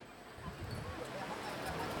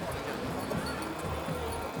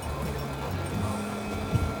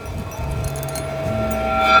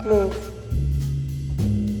move.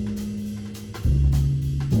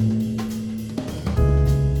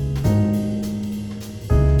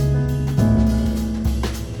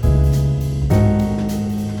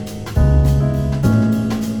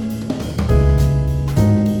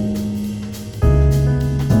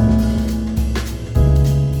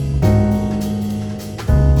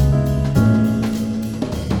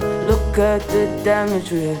 Look at the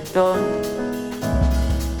damage we have done.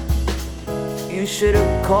 You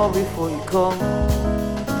should've called before you come.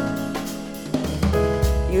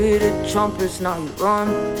 You hear the trumpets, now you run,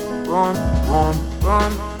 run, run,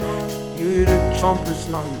 run. You hear the trumpets,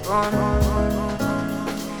 now you run, run, run, run.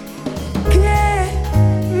 Get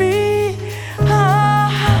me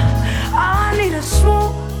high, I need a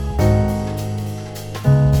smoke.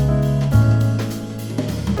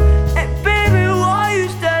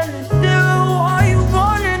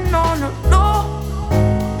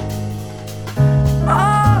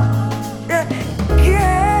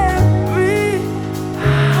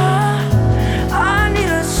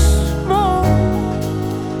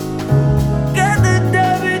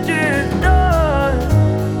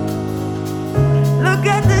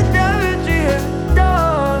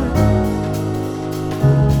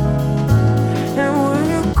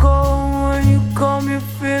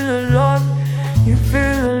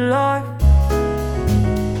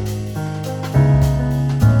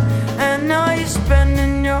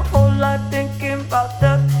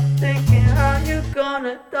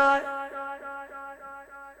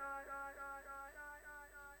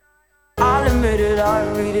 I'll admit it,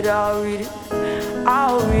 I'll read it, I'll read it.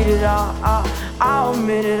 I'll read it, I'll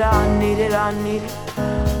admit it, I need it, I need it.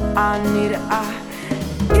 I need it,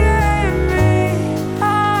 give me I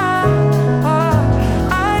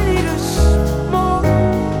need a smoke.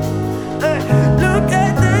 Look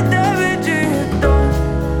at the damage you've done.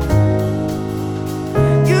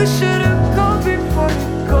 You should've gone before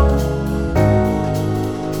you go.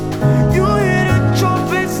 You hear the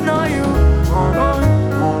trumpets, now you run.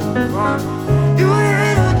 You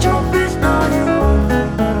hear the trumpets, now you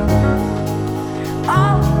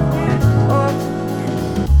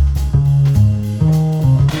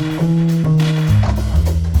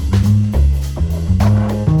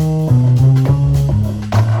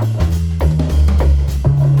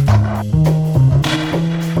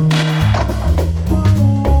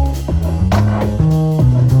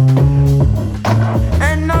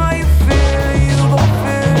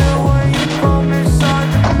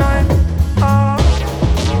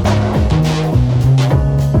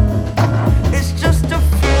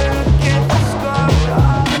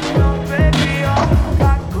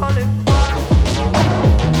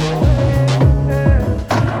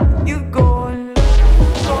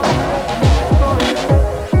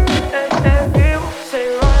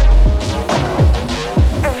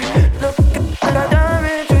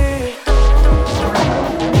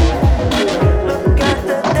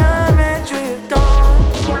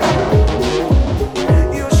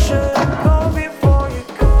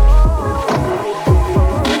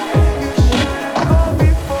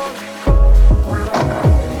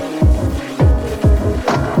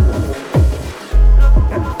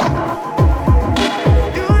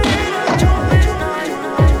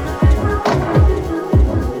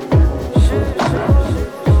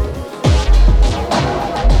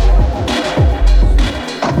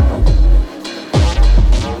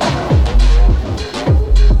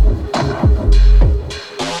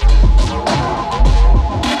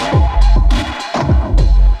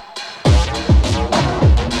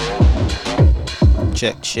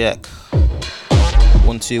Check.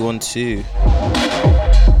 1 2 1 2.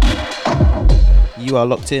 You are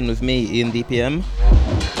locked in with me, Ian DPM,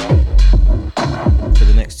 for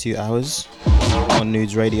the next 2 hours on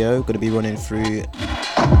Noods Radio. Going to be running through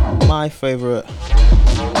my favourite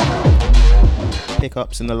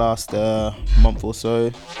pickups in the last month or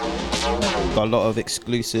so. Got a lot of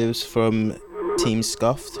exclusives from Team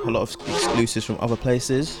Scuffed, a lot of exclusives from other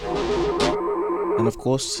places. And of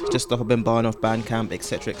course, just stuff I've been buying off Bandcamp,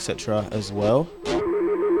 etc, as well.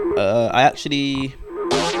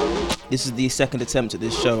 This is the second attempt at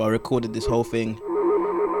this show. I recorded this whole thing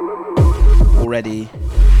already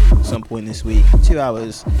at some point this week. 2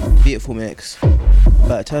 hours, beautiful mix.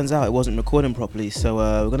 But it turns out it wasn't recording properly, so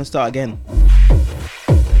we're going to start again.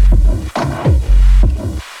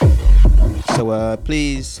 So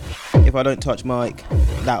please, if I don't touch mic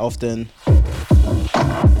that often,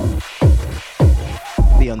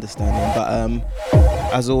 be understanding. But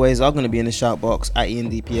as always, I'm going to be in the shout box at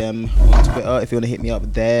IanDPM on Twitter if you want to hit me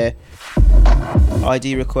up there.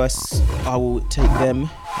 ID requests, I will take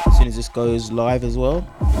them as soon as this goes live as well.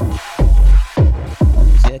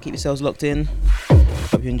 So yeah, keep yourselves locked in.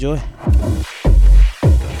 Hope you enjoy.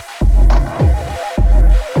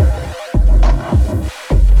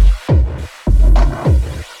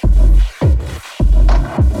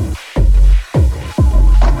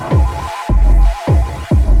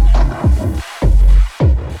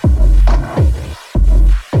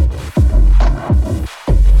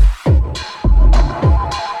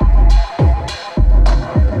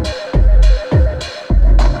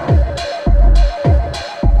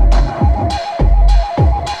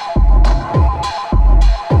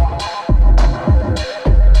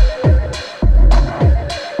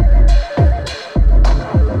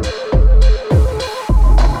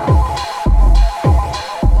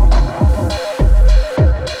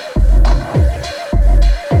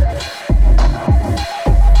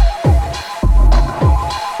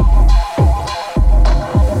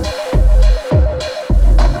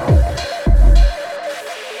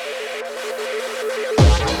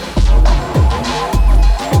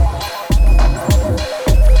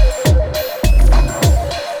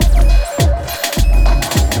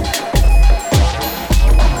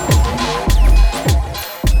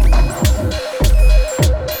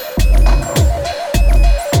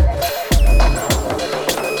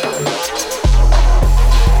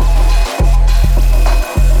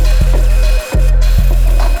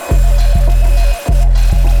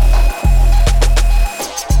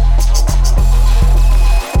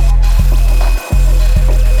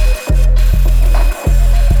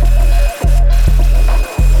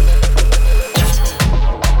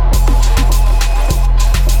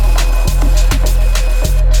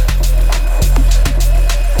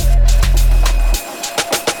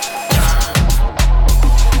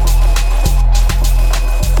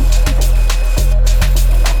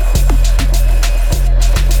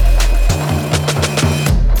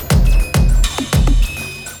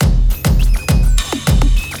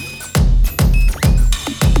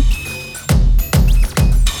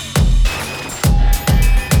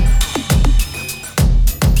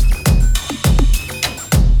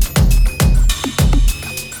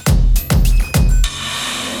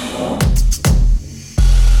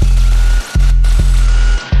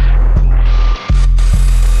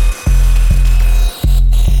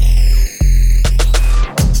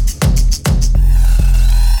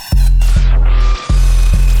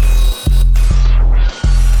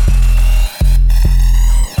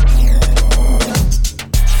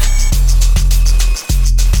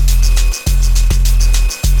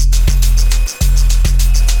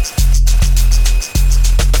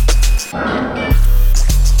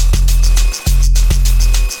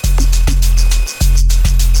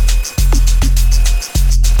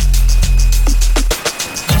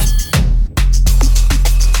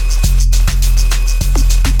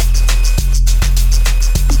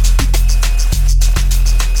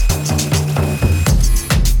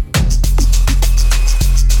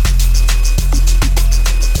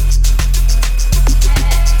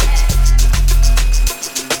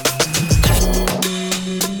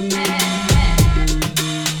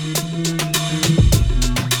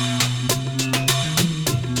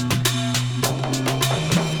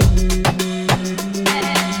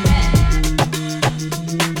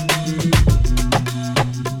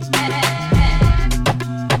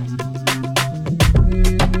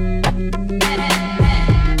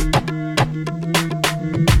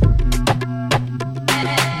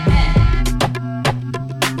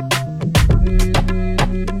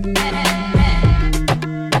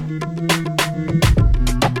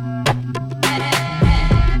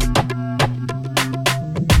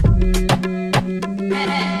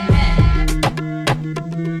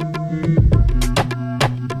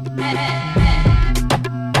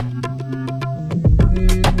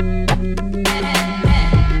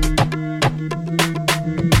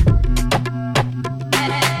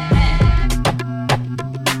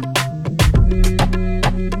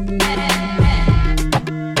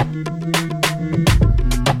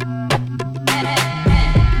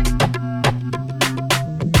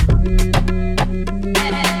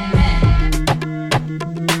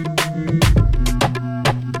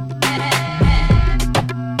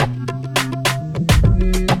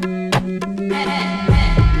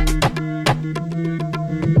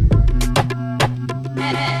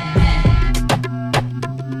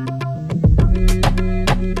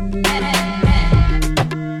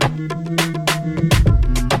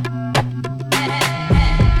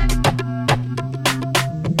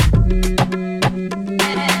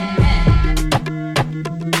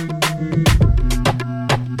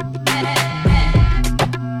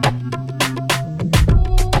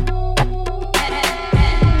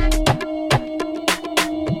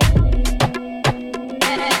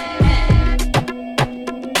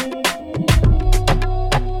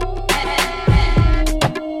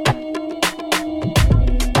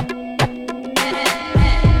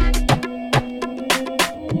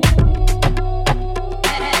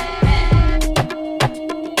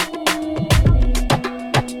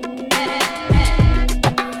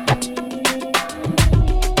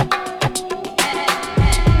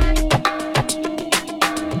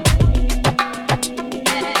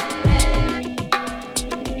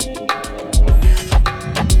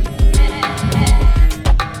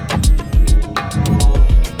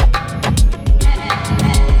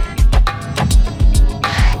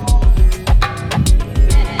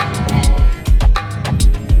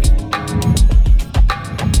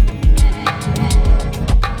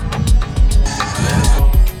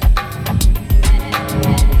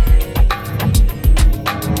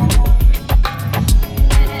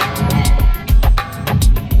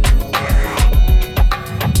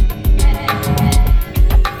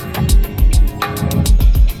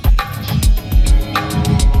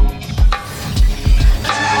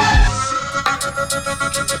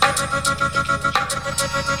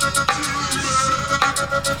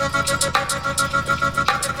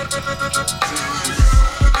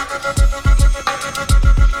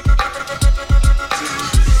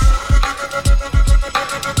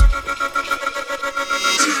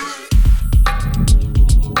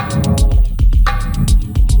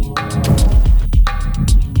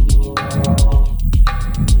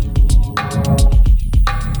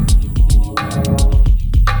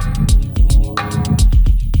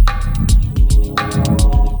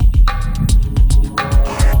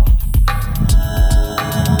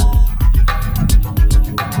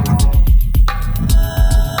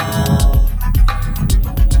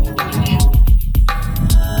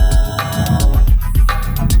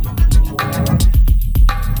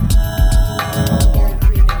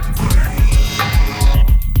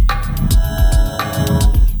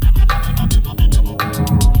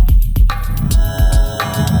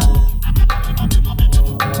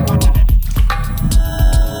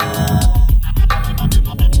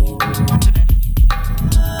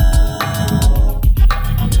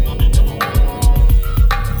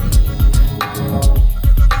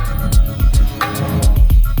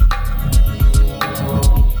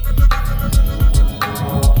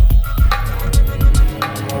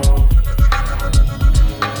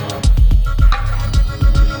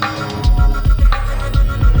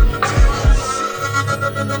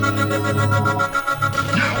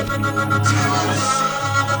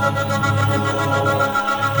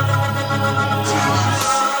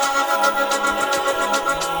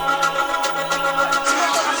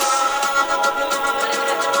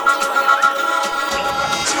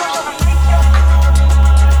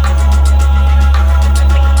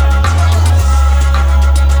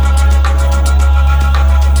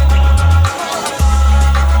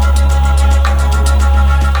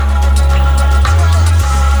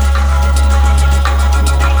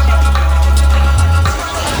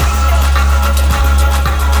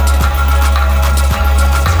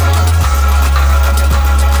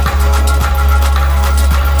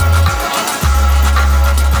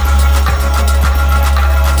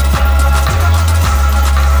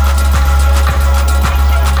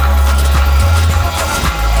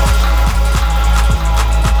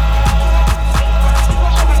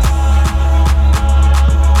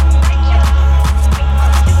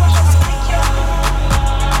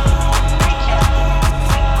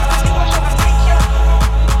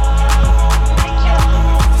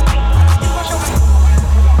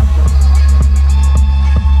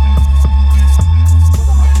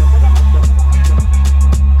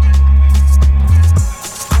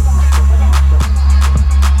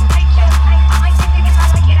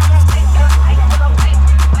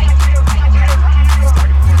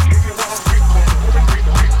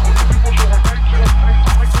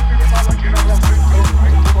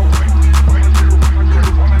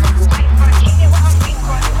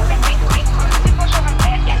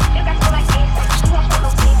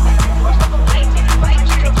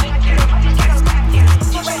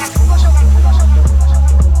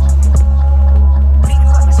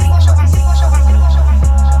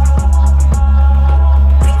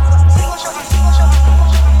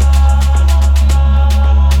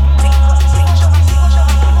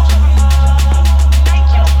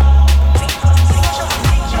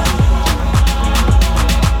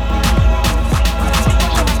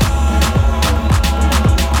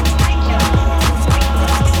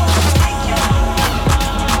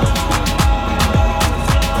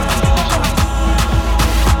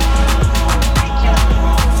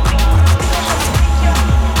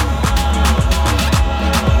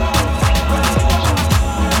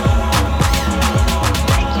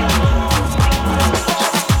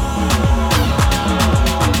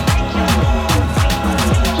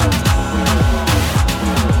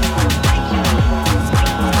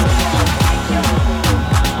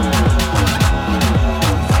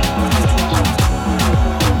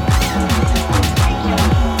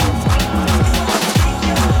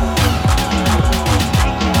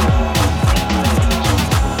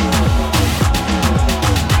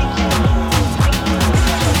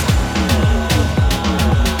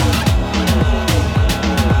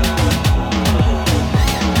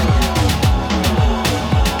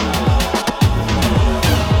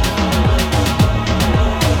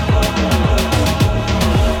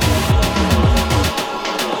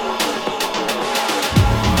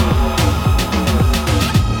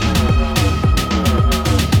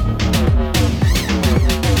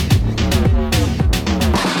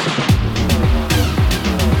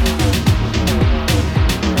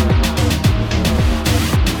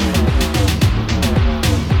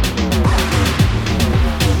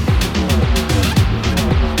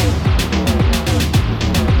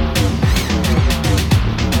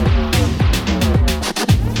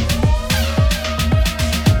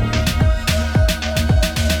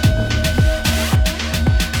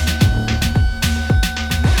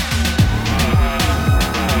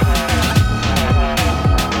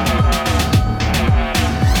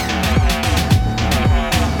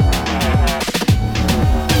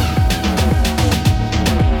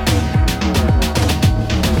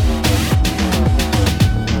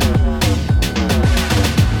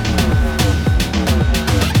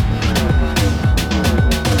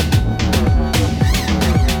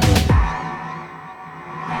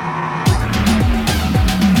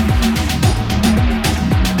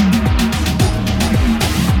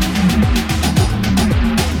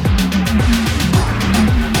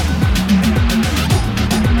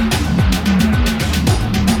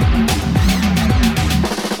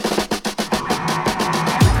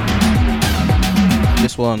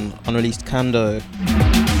 This one, Unreleased Cando.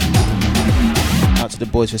 Out to the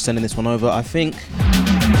boys for sending this one over. I think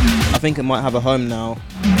it might have a home now.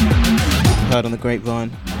 Heard on the grapevine.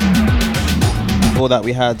 Before that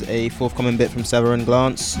we had a forthcoming bit from Severin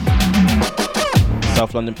Glance,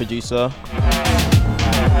 South London producer.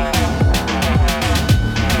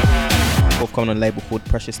 Forthcoming on a label called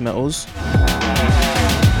Precious Metals.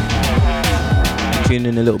 Tuning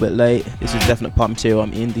in a little bit late. This is definite part material.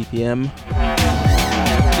 I'm in DPM.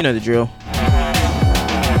 You know the drill.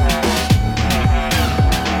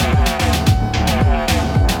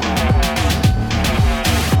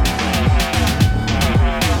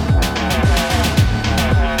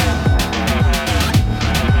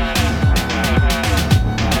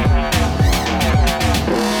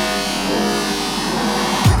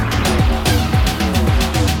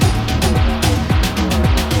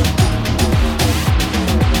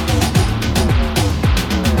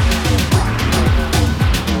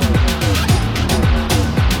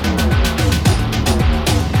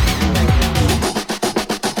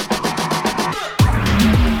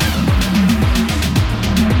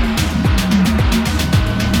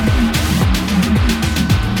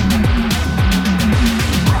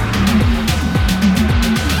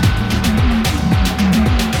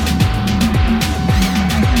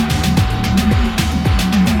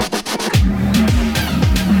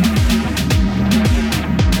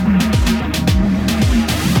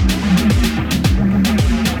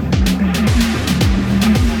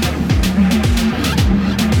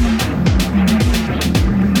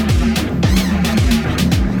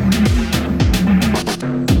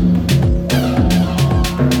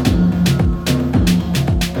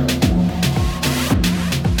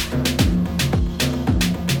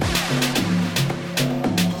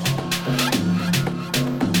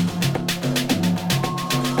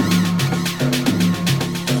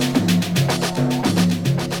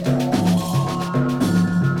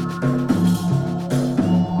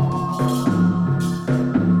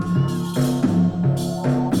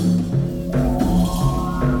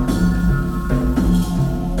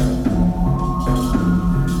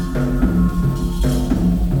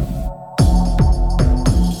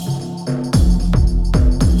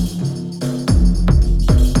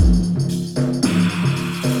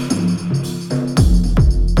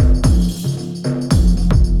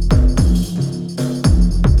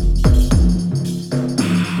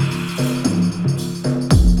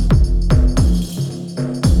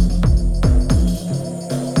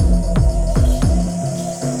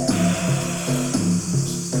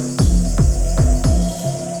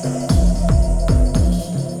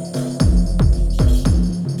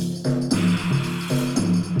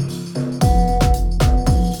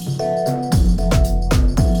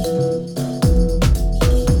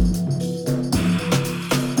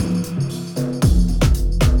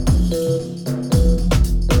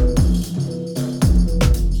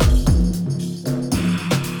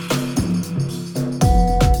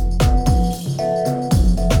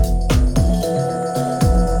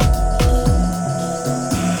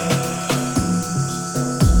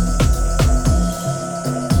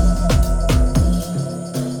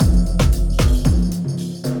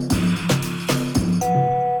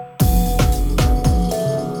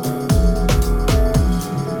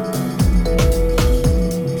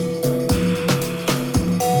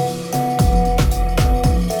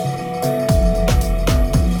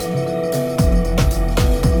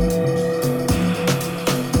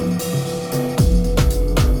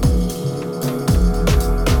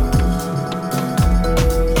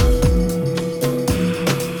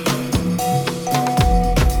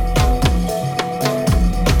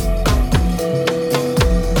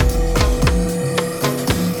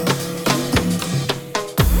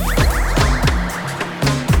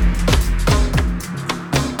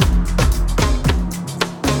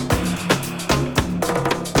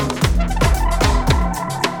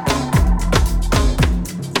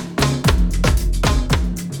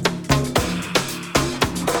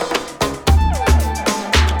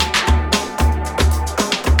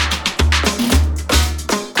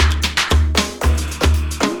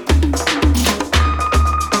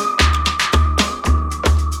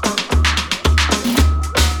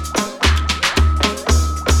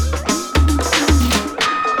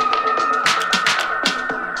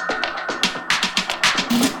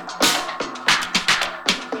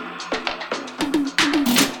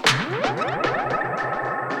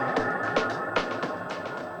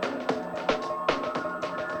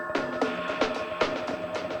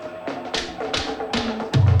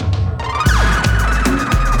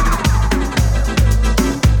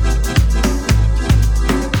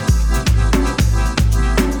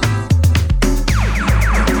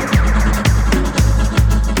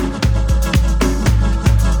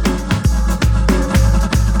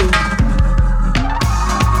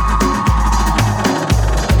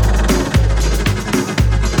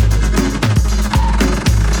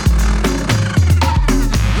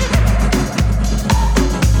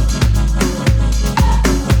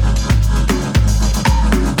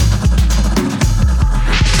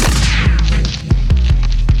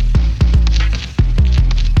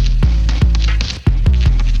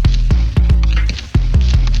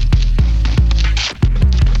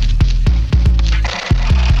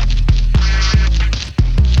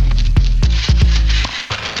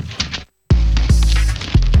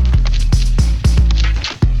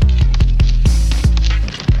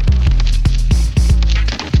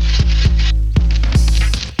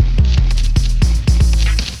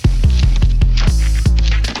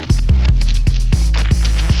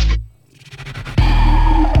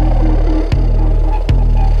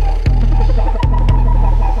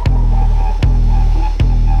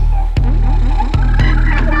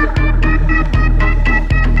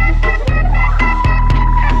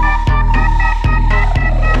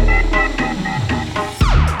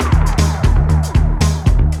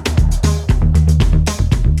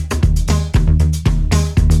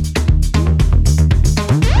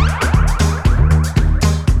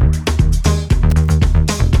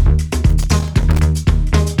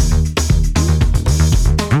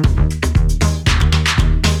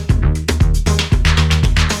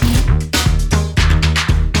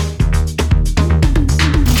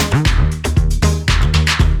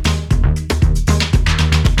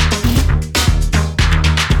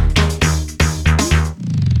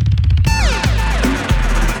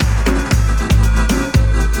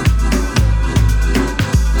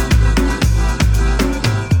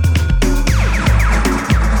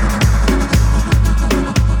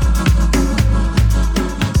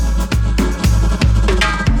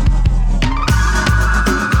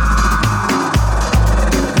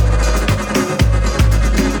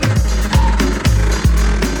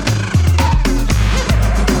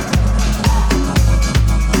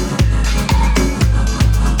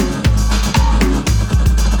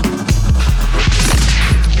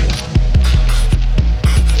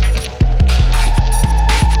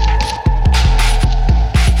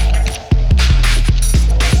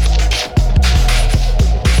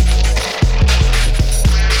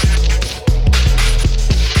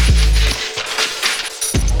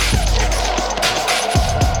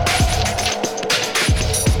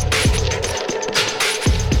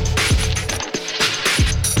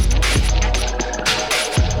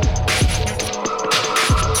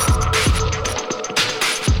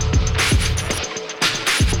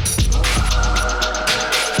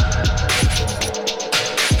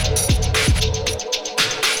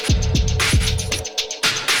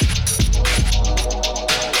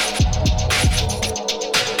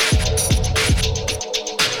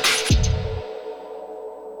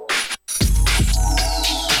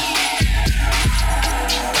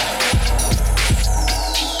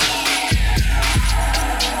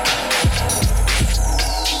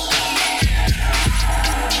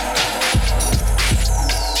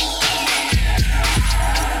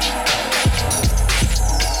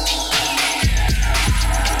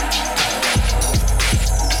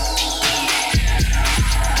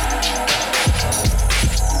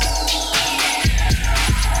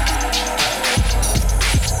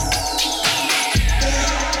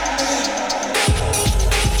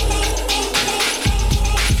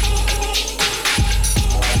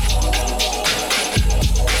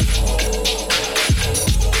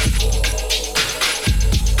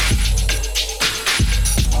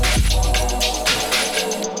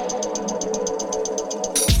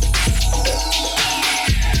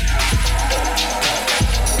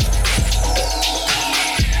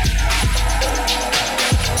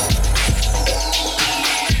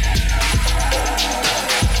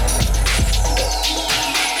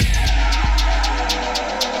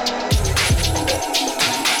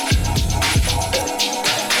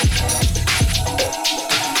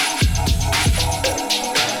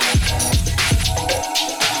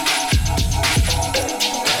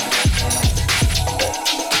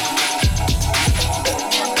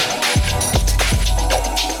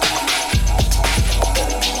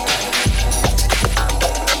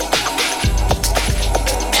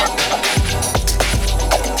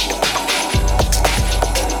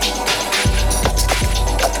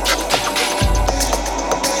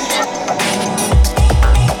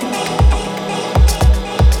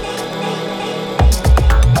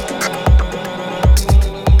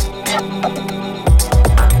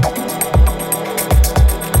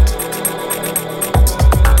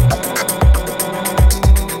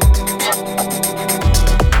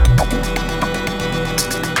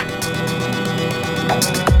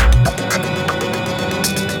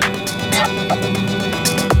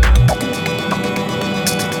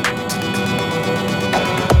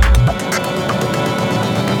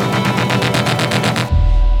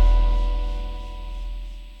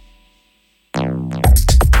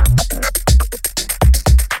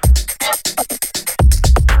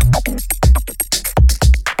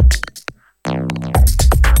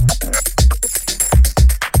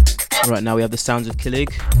 Right now we have the sounds of Kilig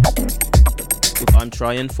with I'm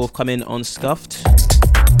Trying, forthcoming on Scuffed,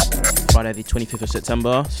 Friday the 25th of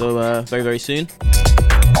September, so very, very soon.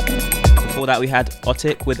 Before that we had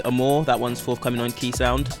Otik with Amor, that one's forthcoming on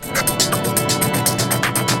Keysound.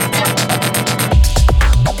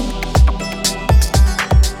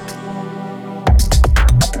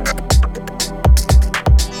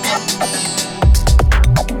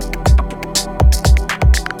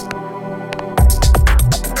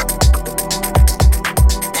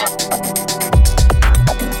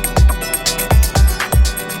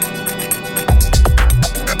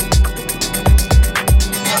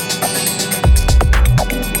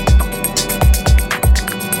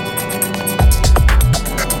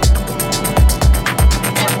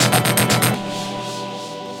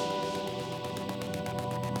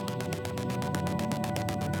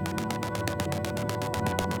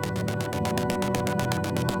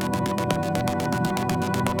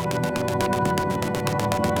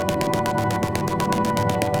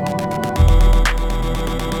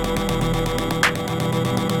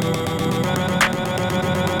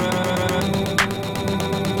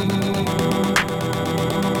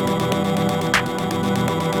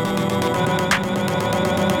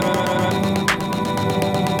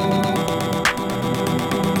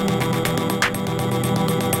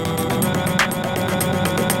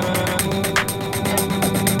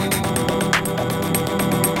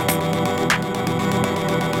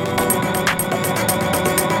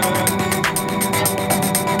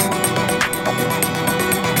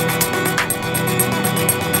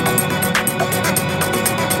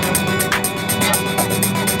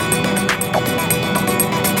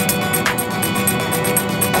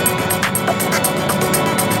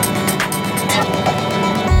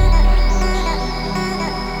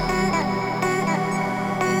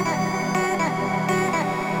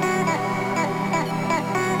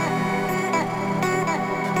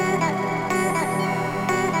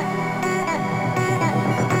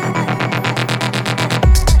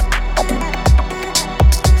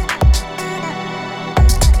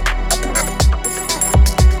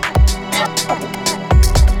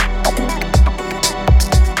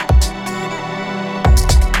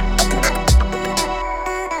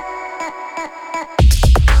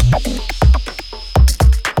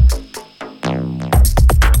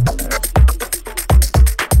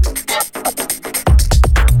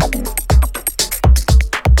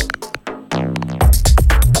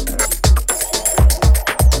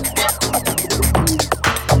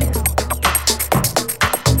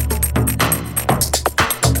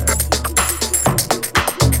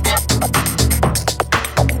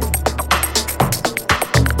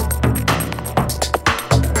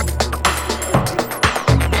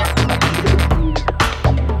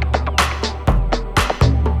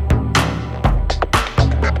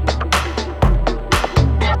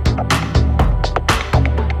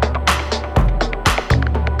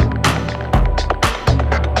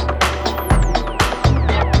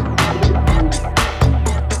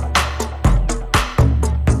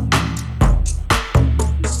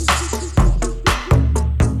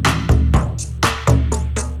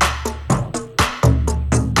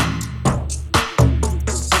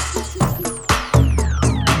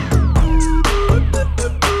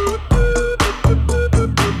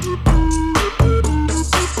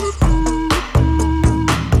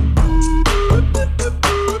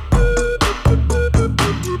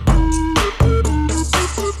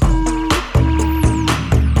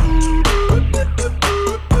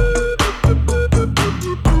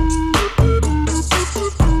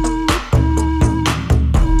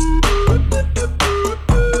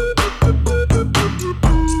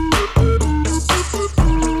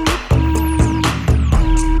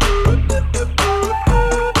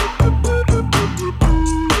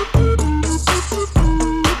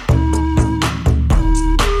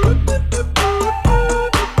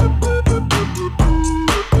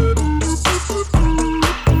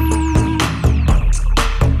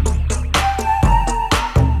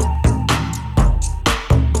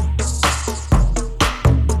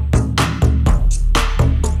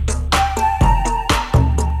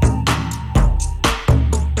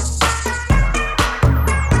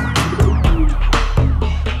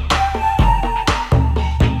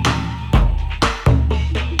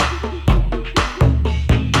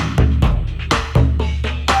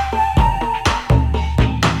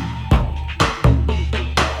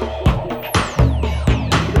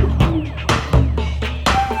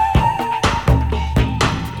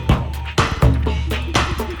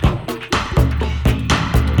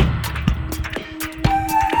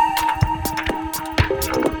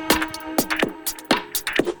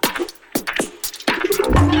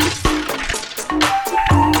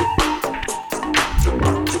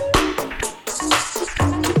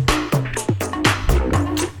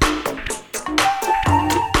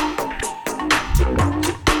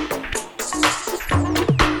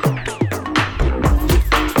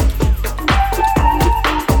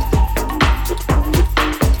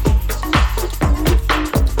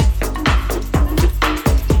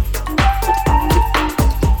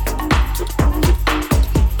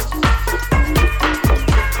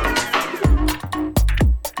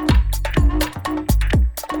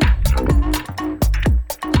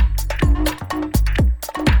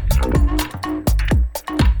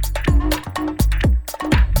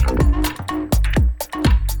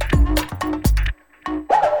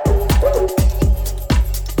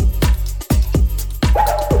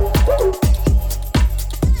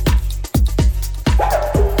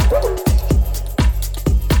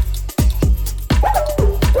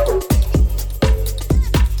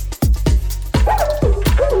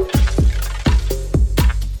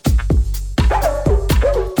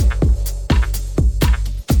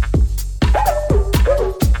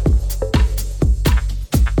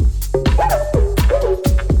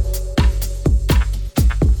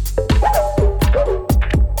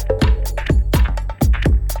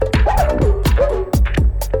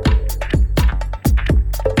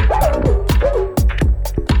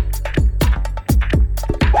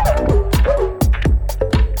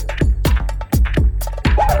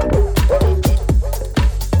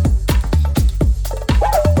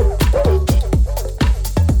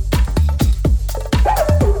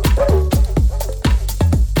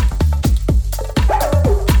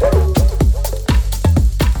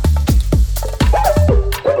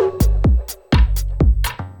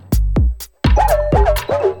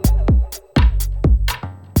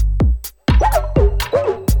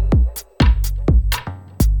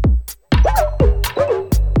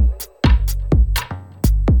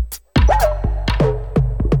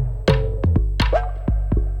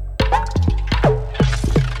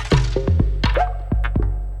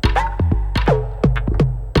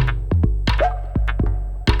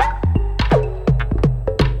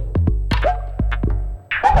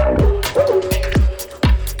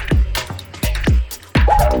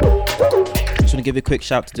 Just want to give a quick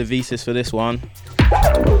shout to Dervisis for this one.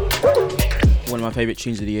 One of my favourite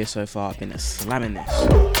tunes of the year so far. I've been slamming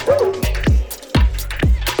this.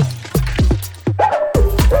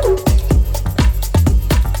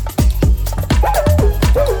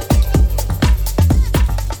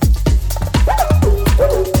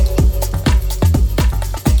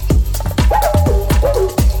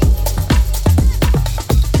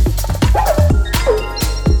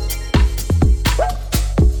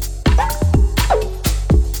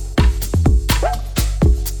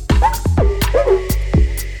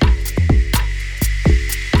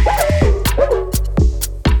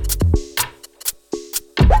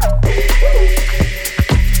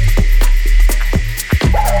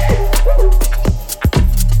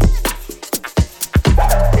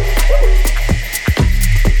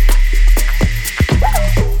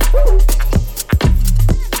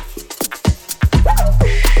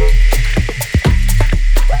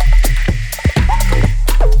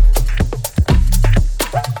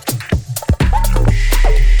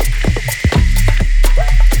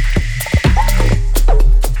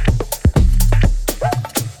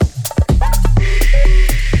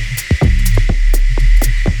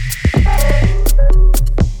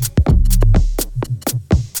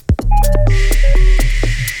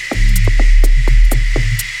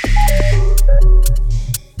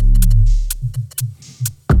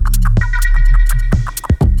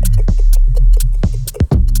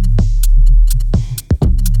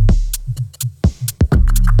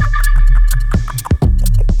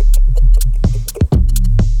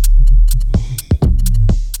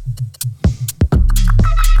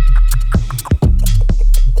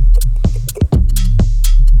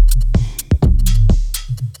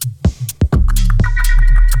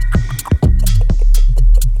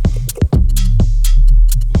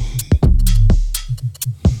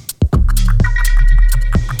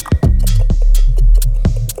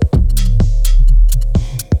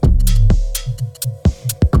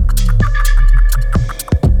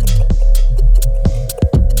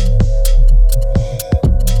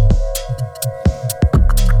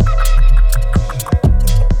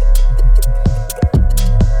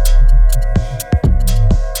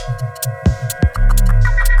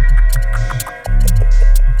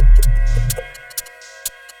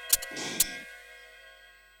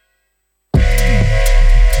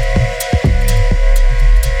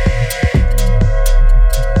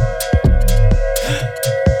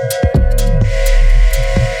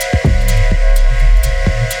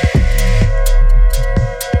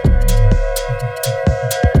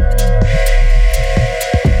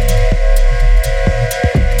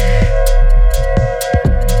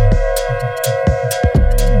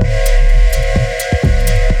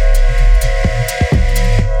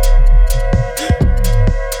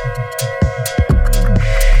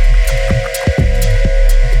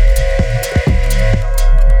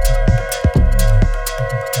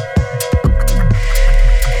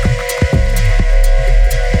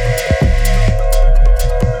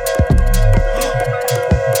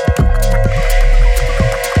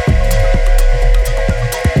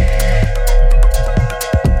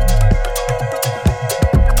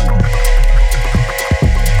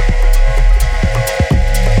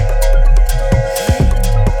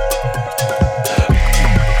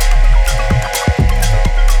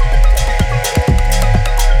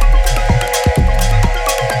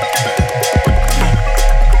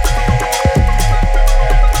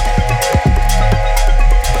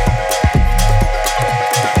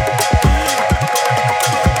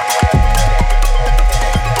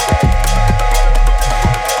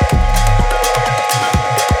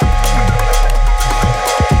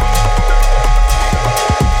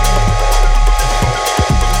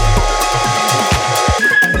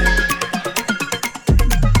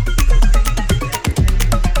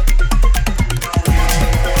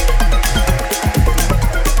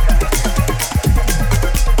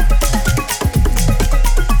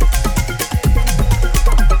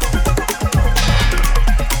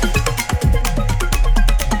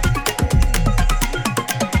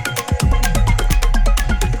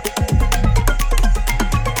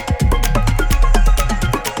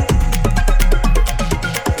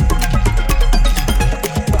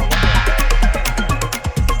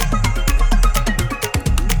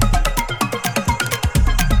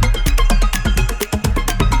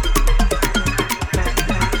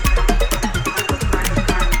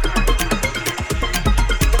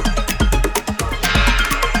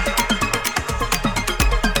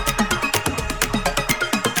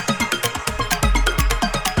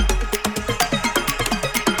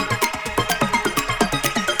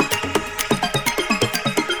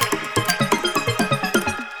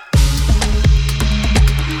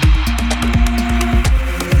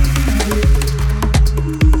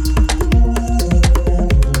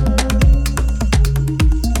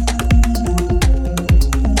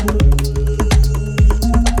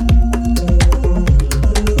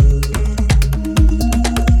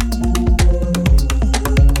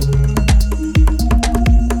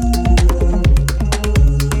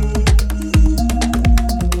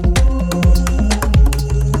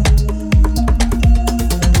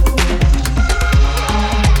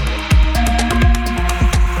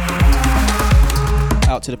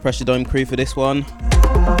 out to the Pressure Dome crew for this one.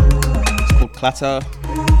 It's called Clatter.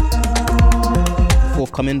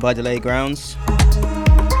 Forthcoming by Delay Grounds.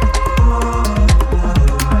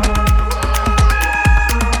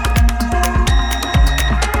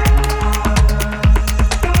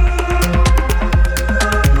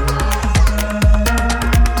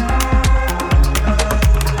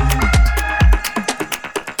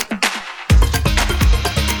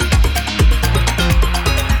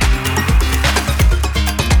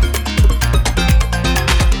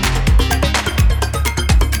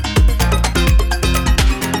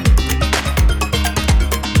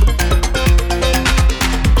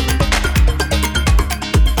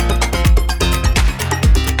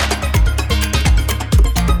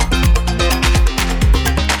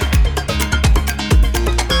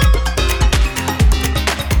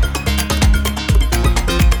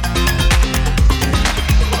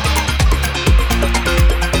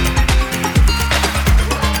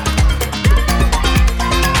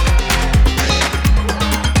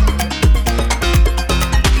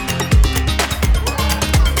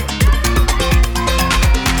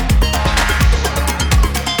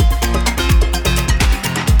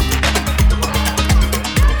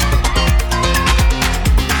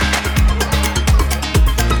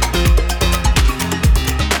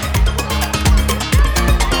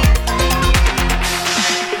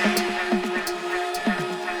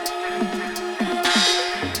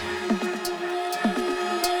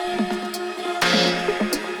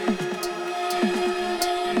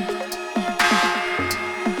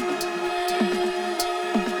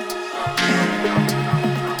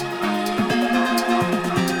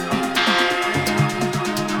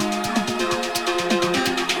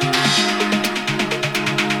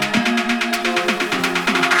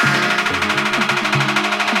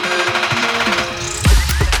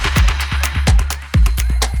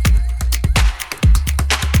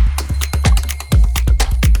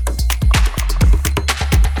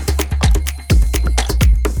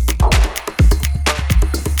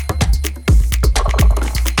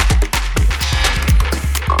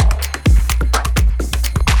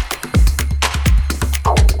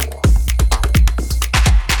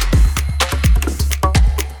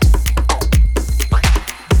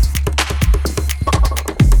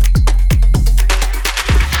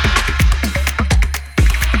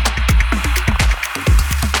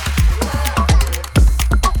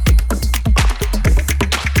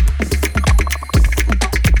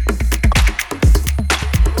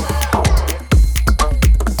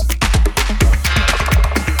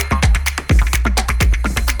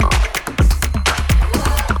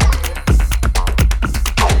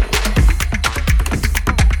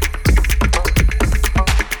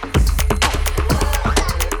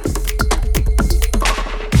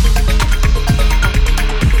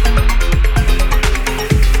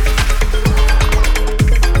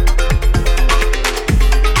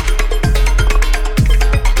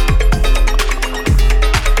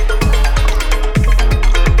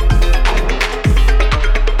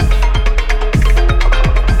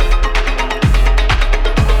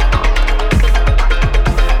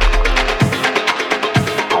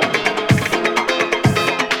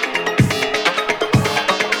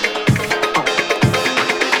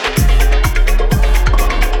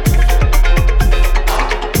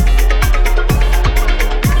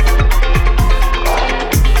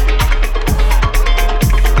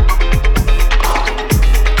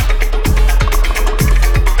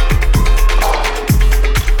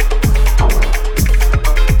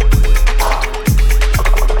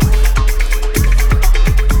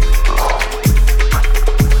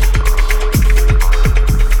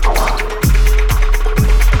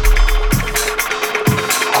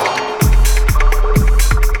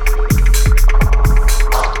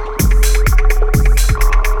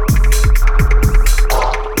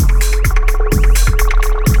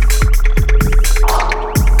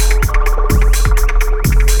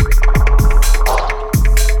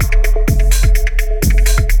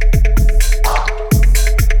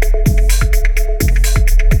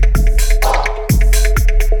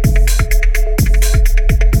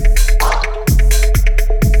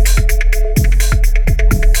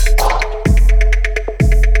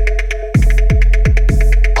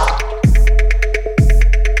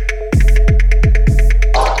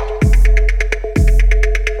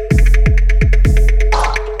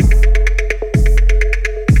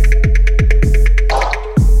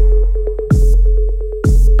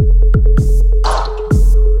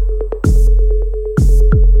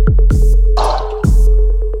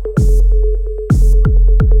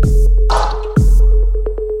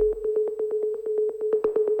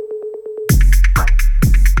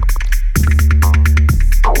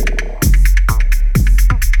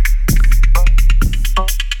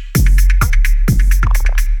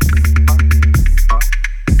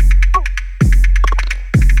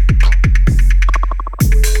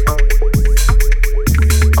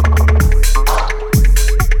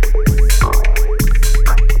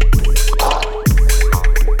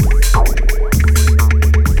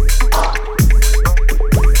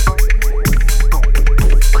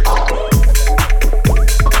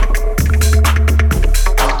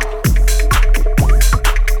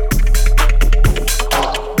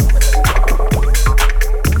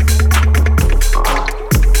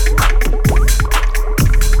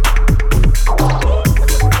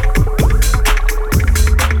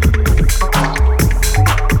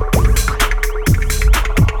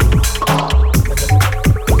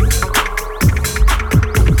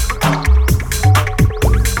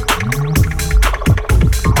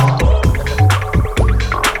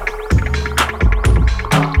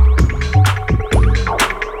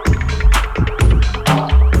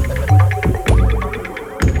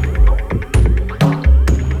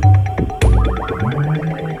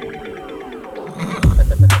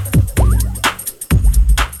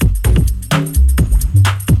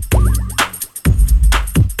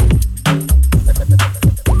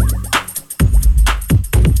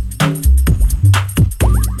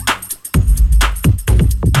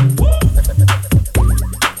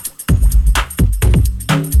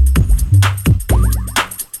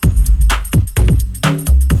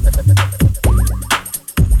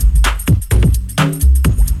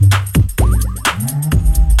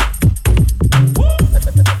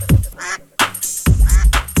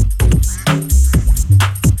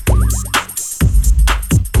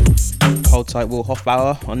 alongside Will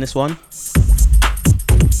Hofbauer on this one.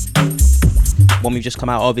 One we've just come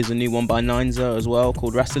out of is a new one by Neinzer as well,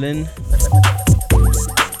 called Wrestling.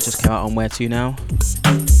 Just came out on Where To now.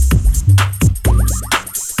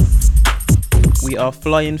 We are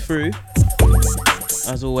flying through,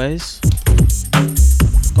 as always.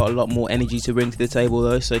 Got a lot more energy to bring to the table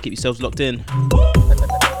though, so keep yourselves locked in.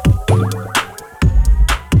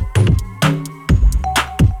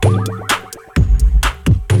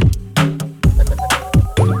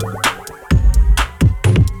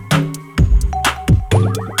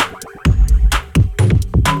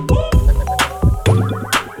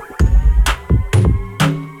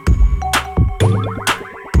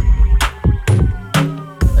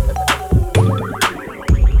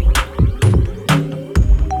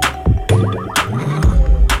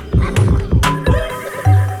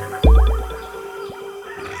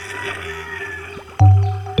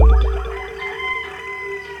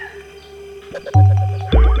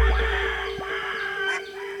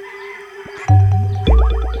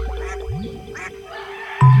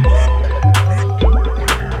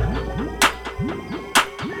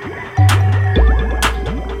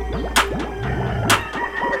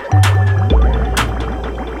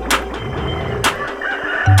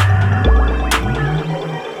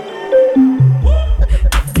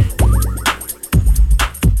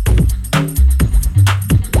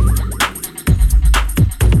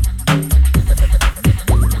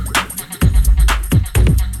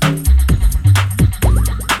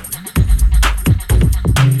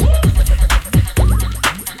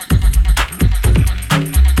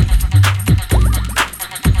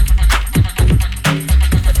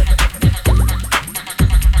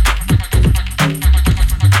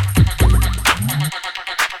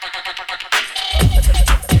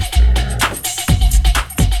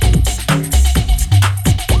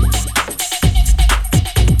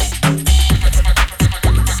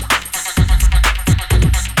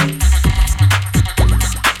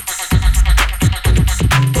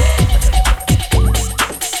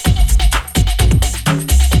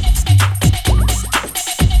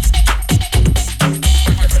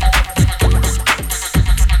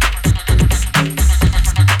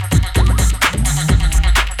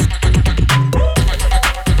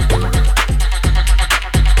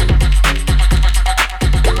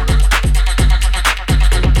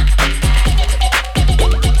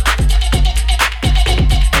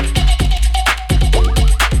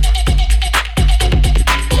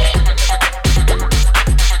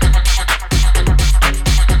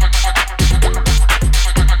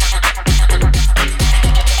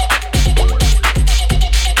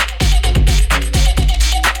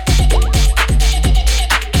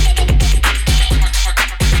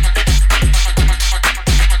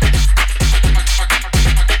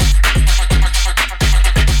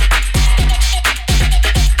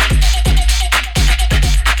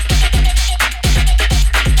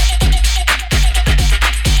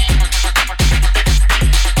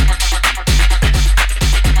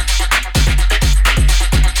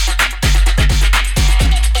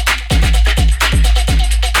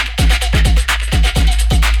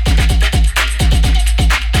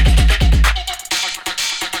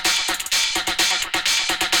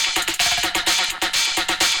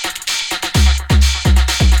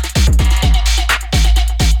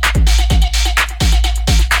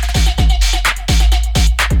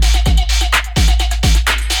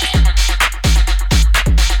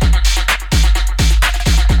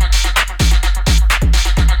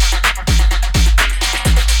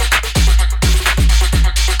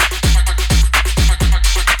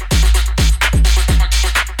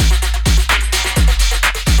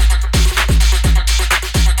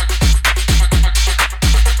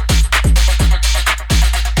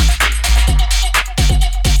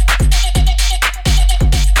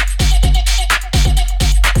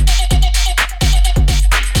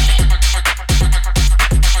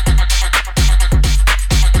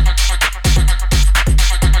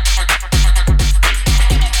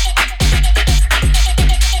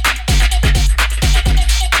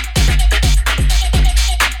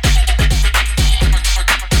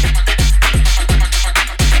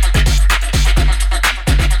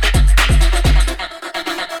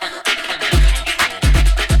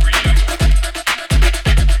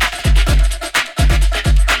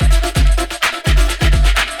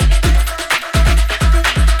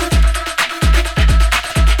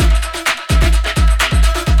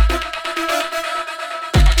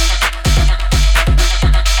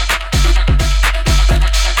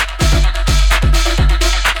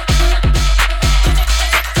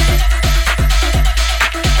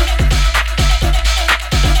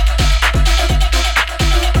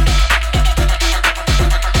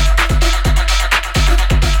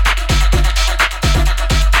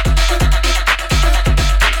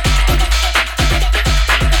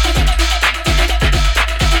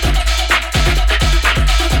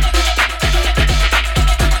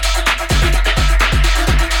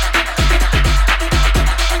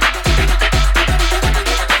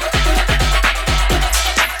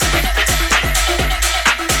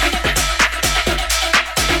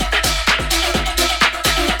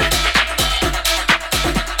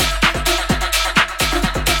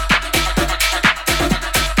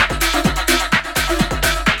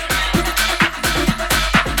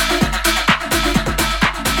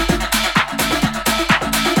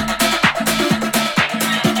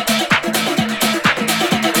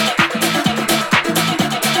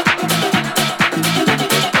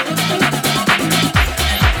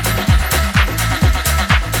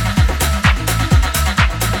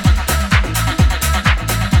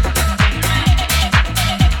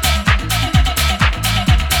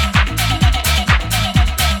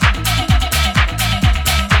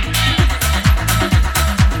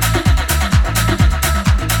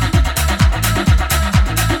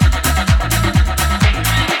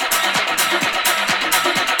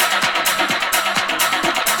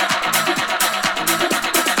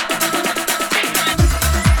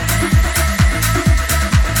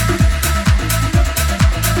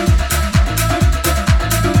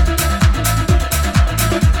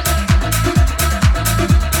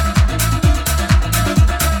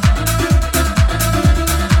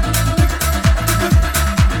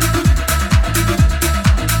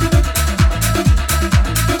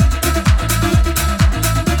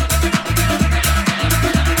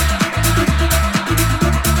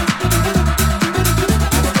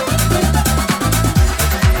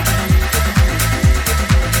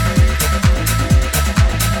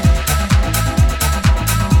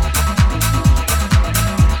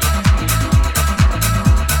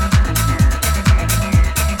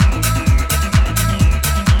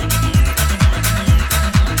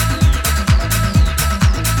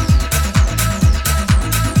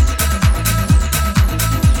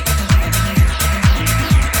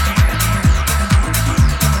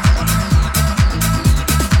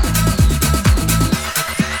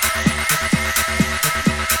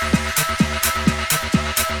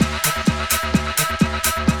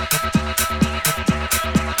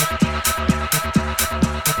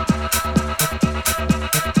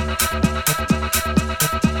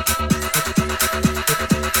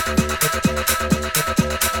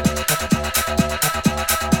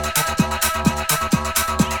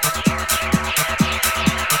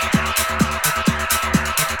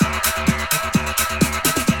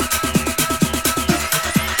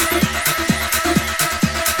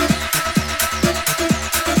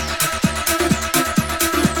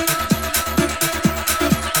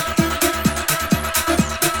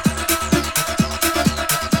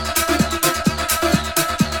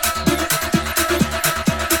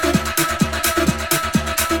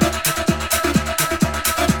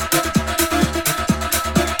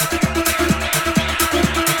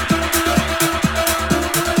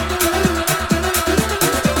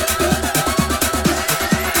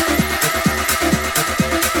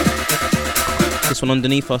 Next one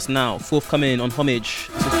underneath us now, forthcoming on Homage.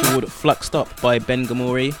 This is called Fluxed Up by Ben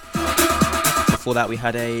Gamori. Before that we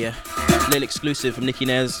had a little exclusive from Nicky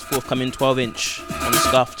Nez, forthcoming 12-inch on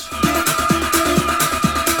Scuffed.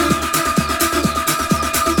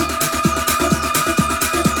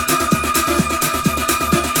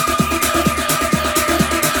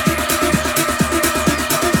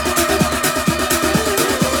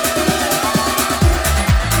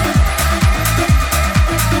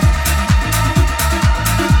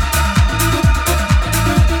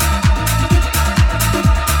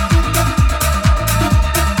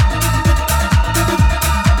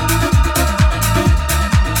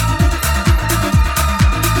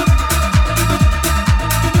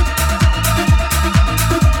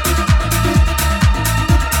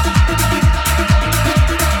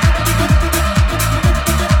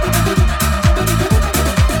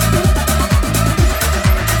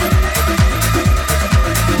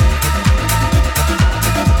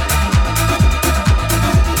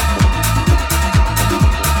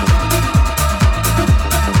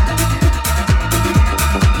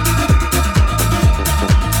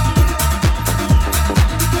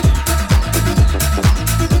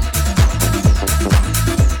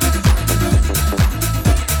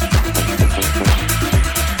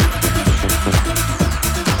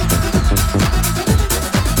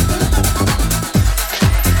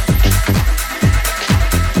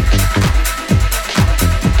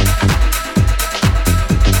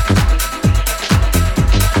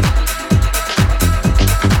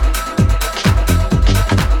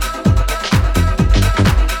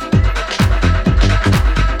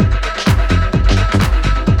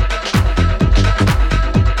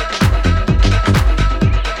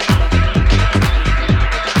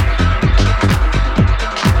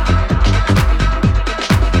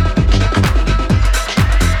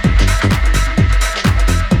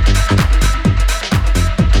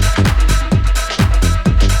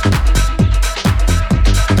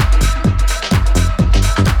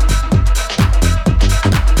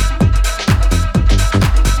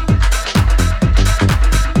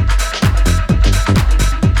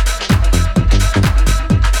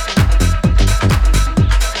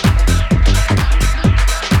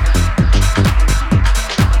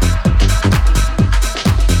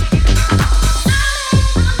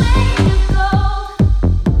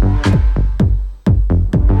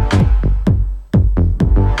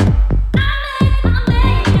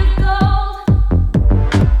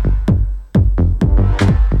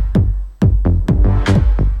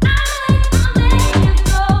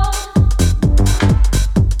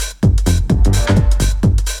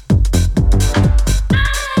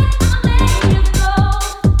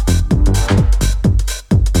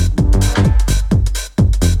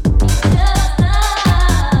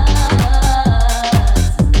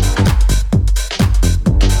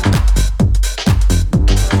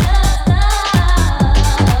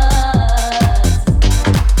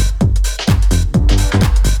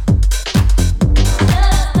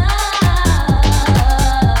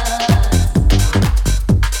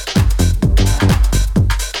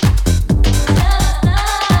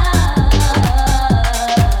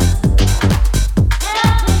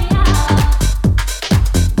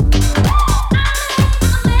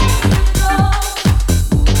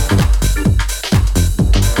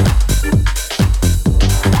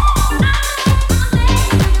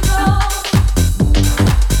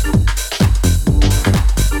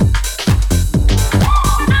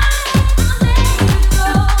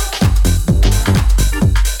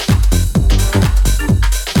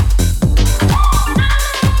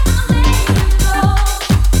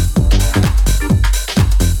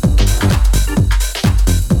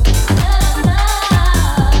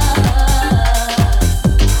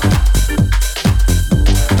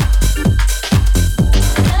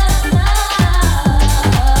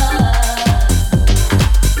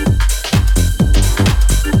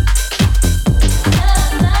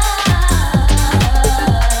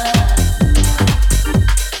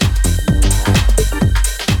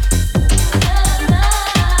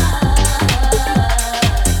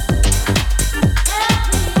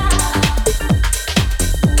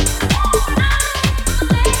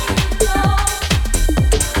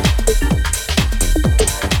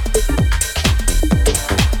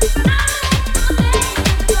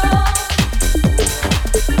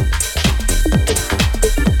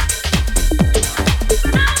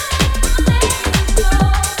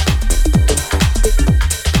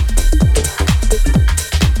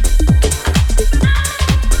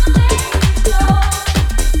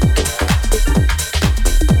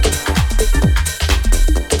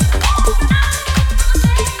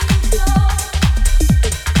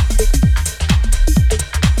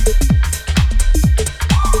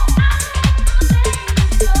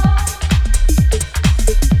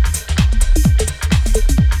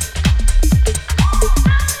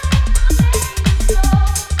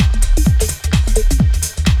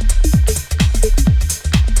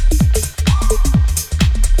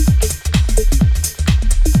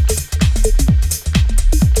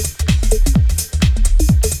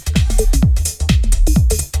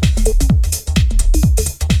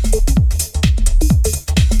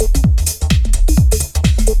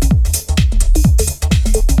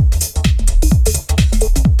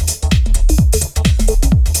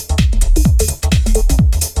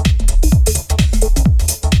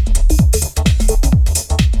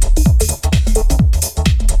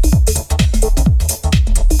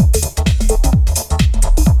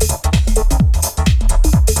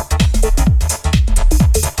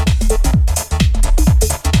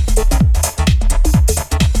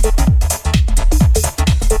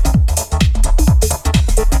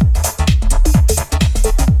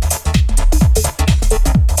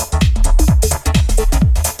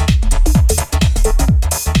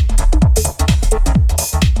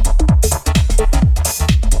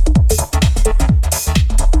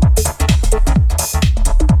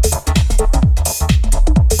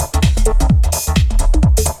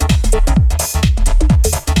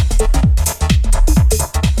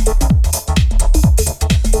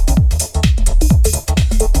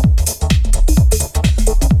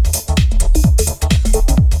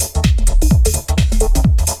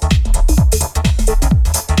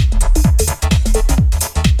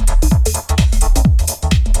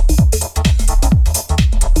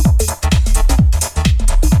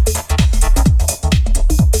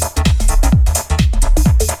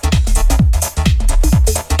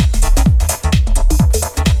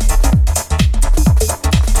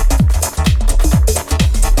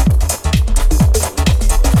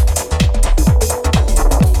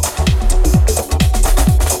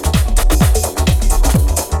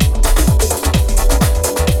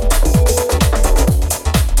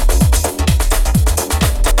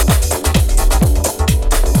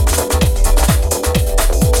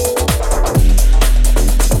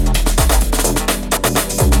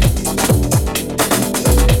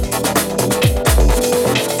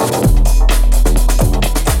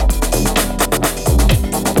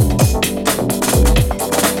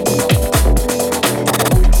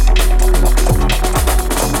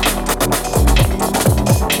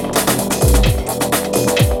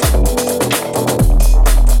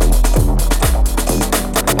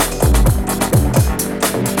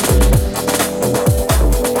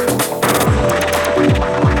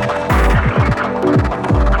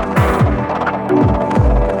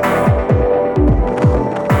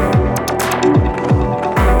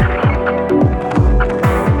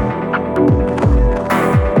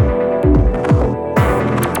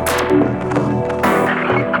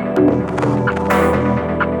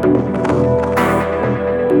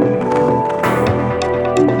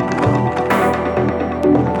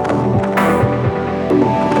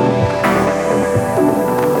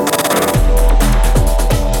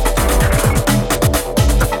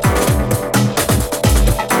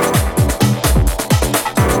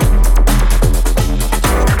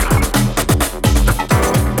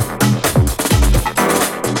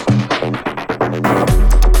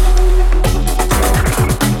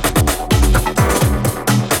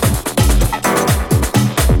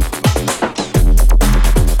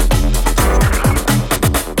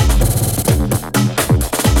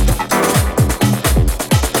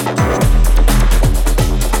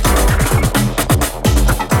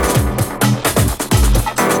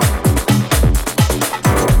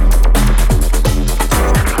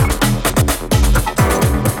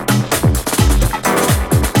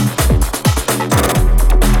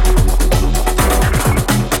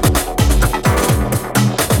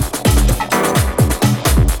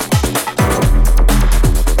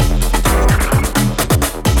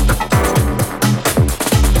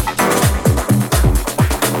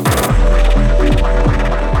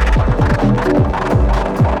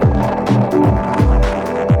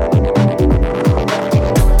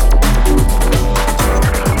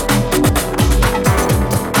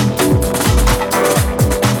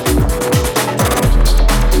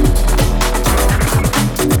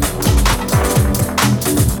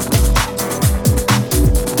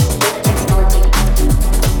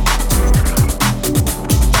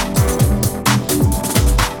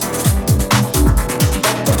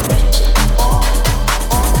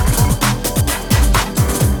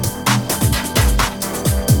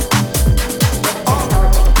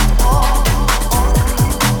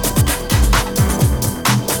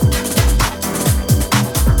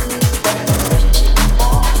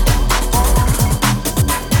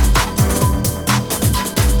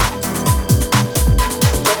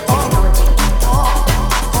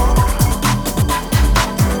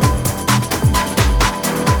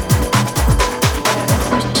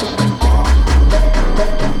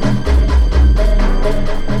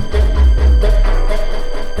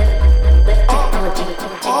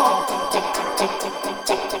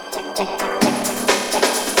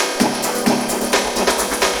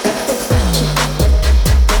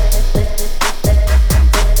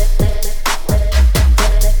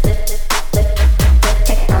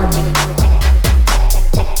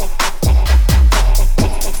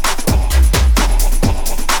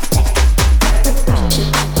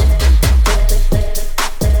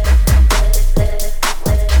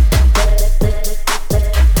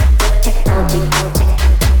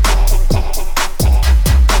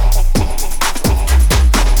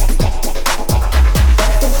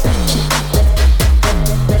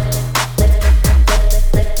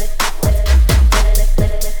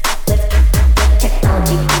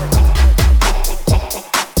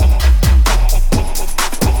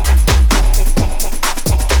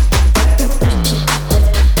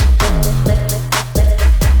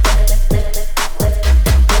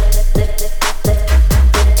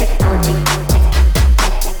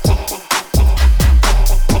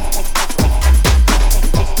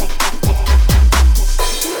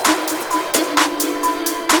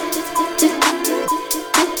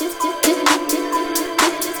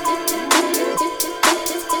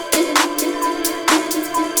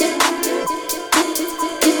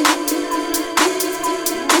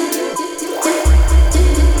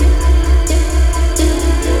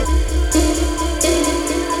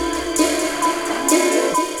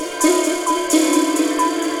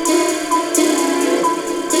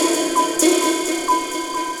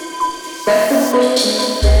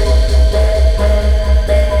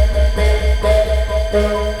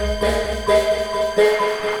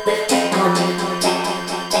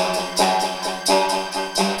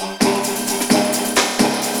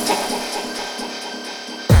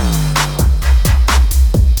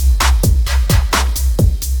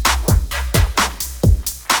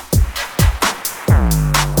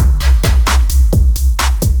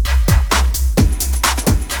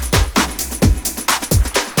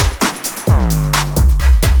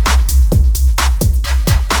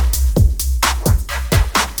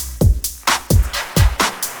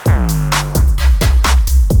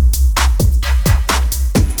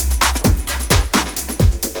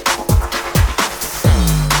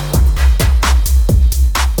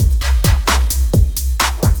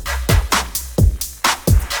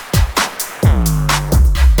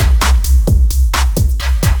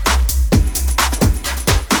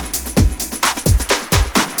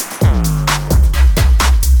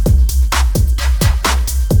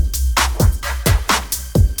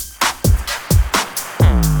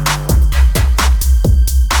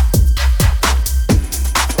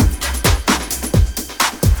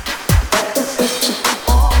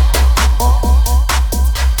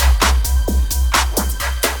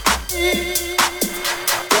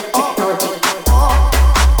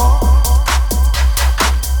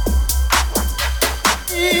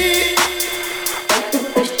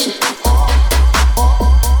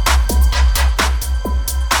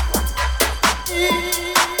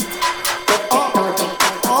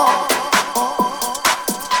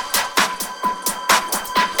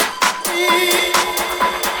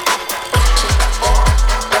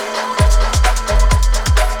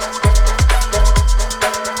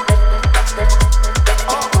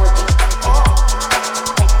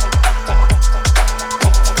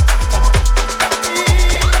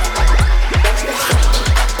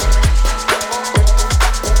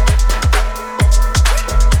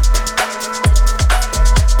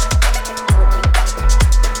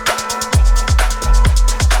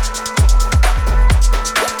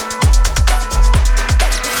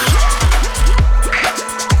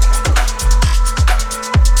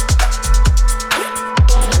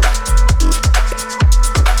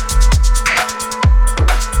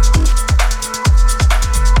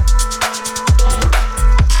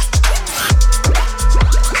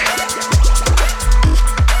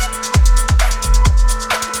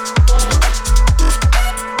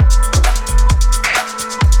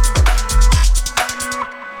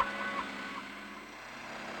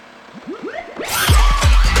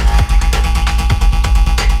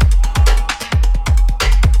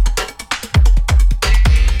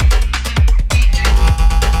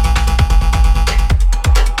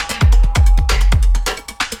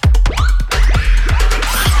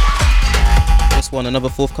 Another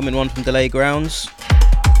forthcoming one from Delay Grounds.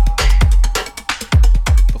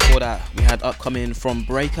 Before that, we had upcoming from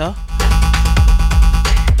Breaker.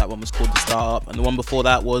 That one was called The Startup, and the one before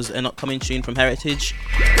that was an upcoming tune from Heritage.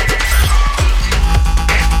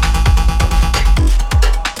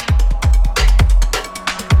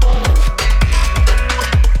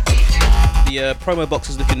 The promo box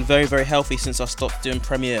is looking very, very healthy since I stopped doing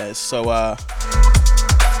premieres, so got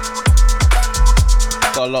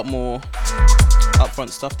a lot more upfront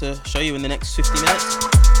stuff to show you in the next 50 minutes.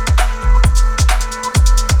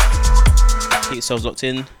 Keep yourselves locked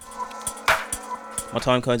in. My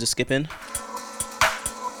time codes are skipping.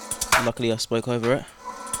 Luckily I spoke over it.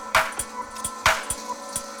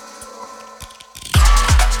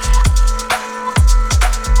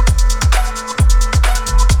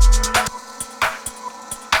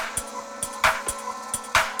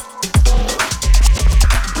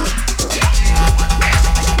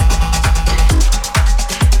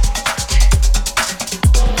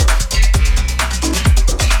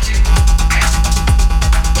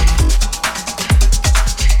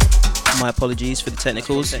 My apologies for the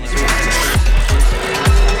technicals.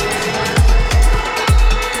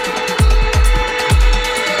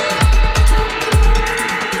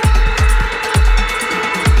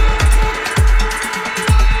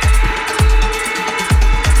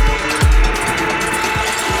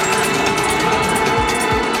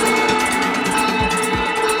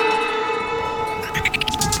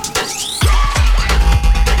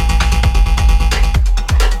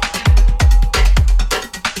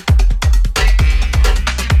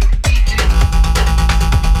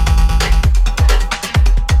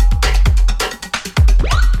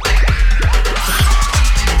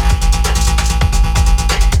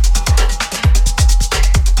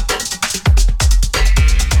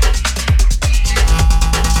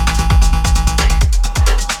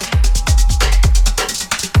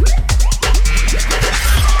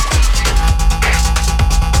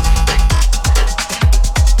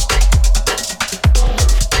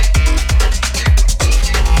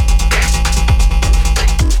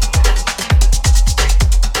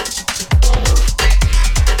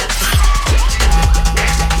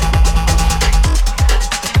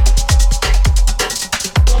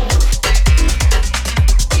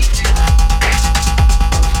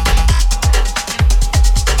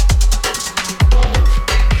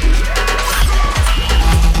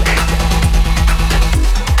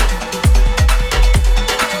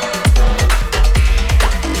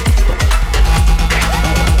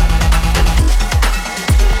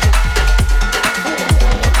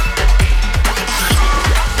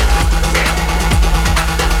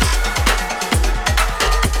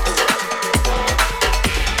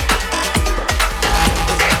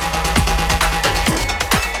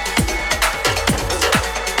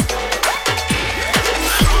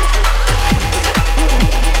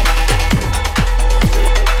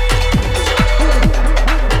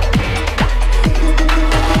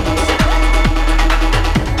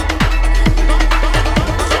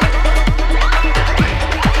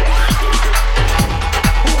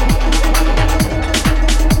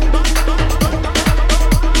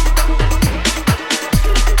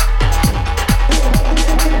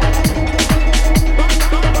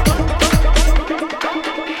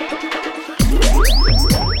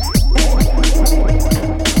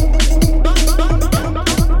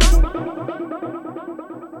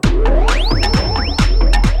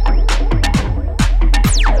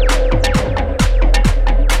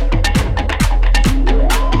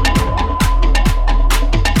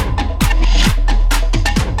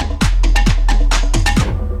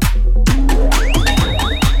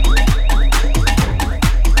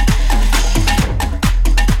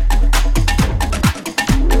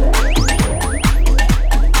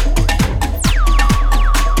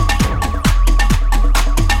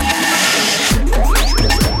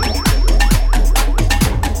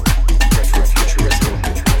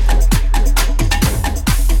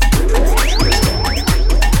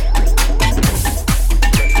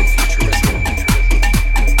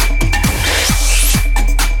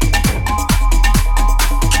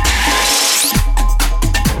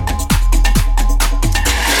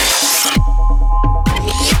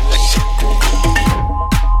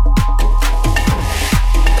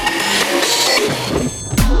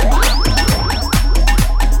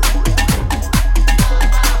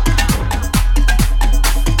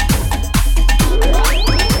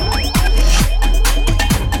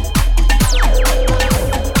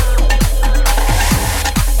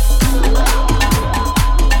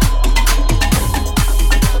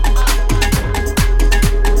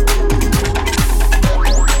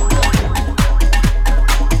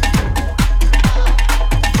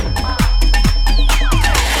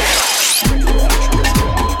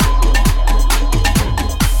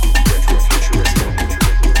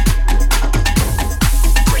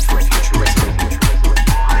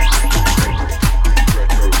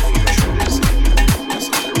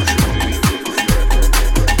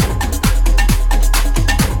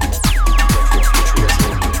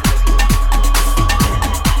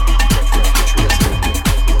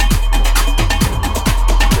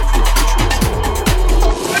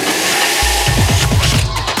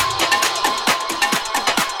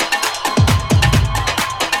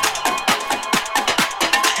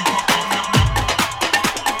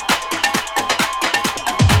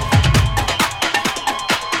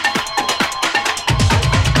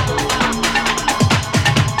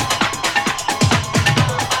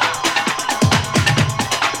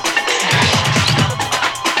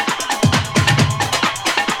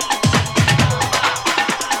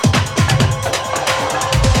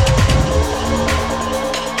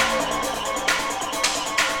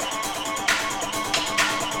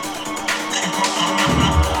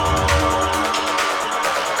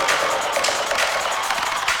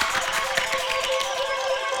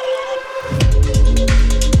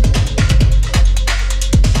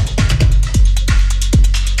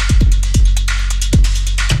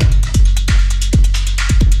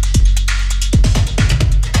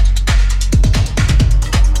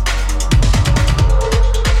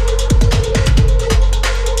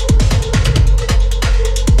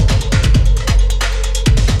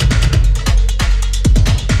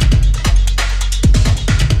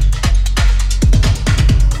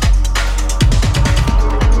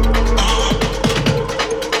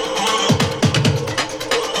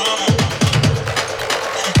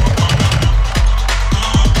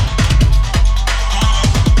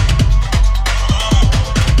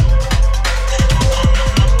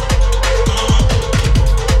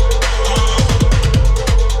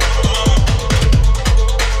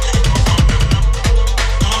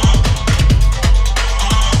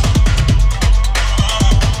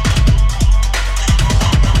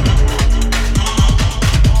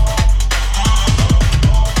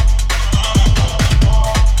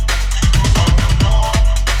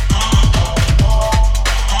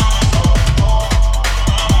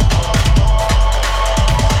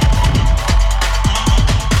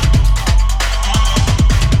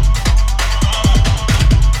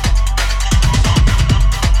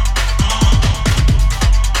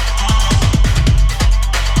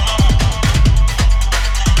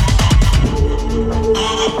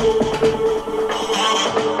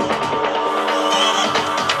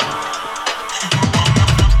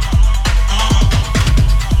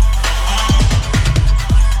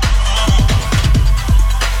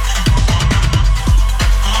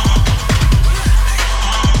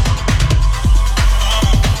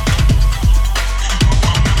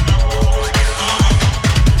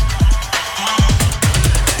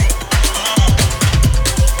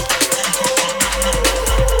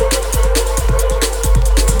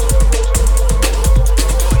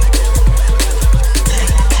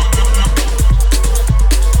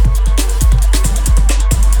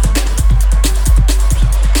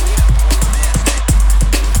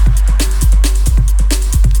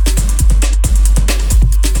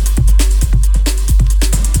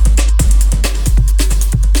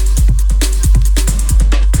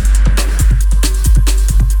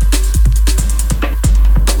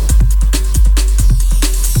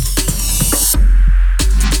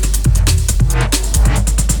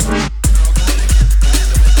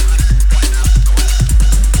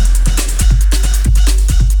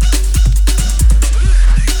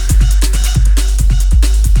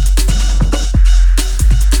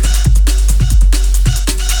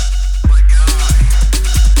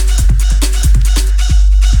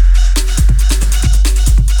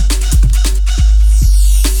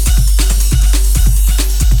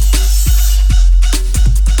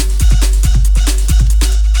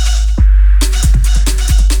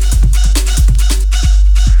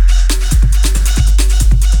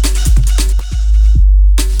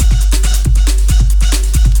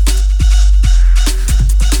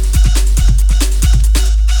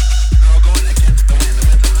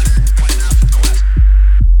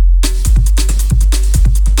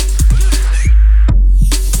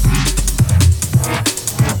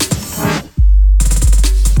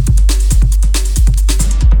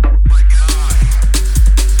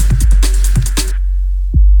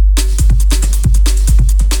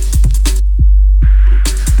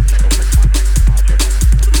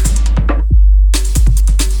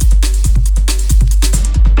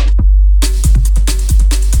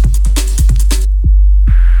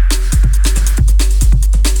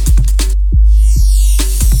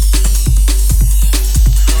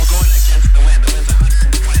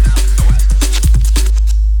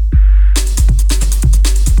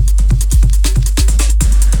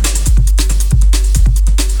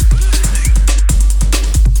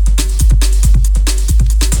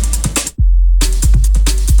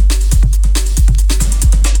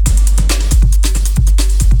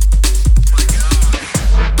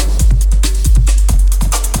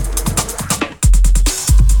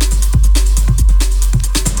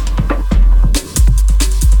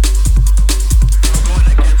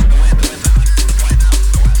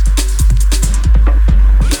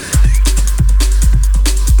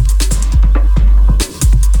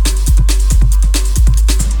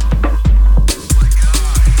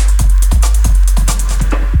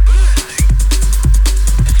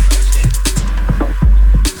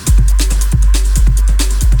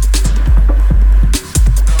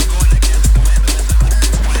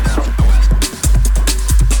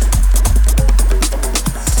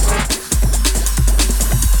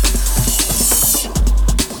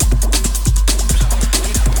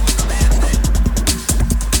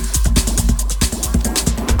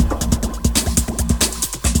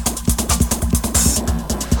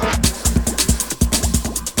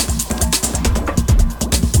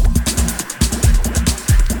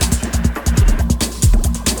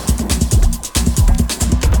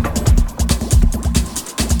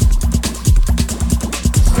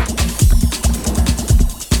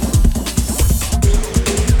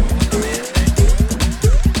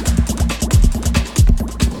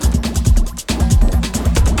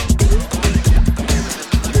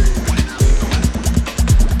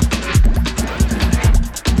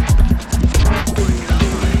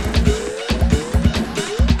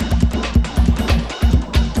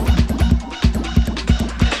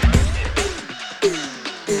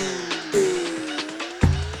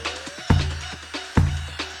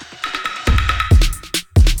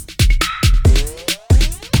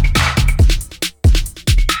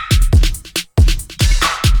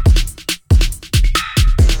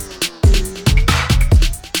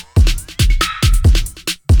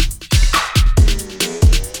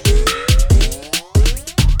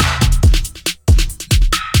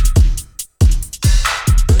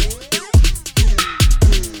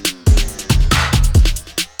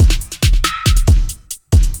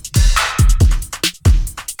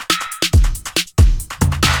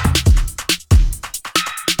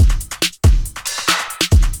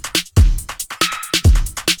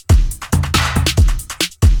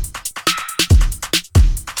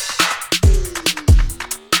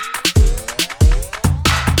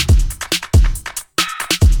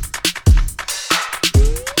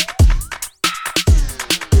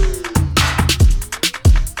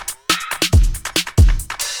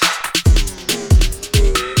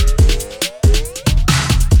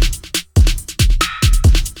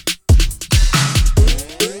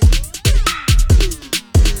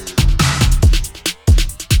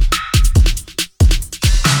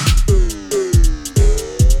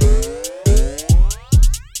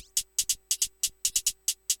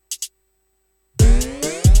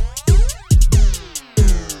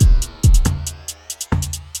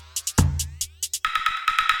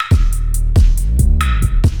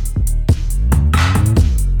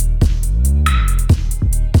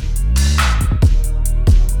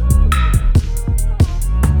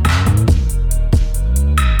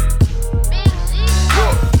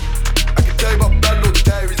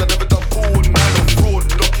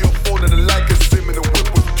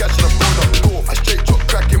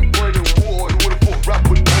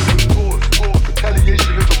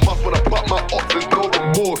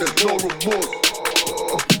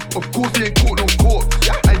 Of course he ain't caught no court.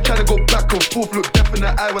 I ain't tryna go back and forth, look death in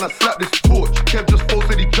the eye when I slap this torch. Kev just false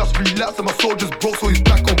said he just relapsed and my soldiers broke so he's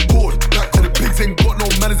back on board. Back to the pigs ain't got no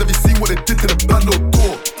manners, have you seen what they did to the bando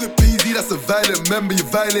door? The PZ, that's a violent member, you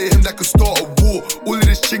violate him that could start a war. All of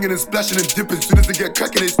this chinging and splashing and dipping, soon as they get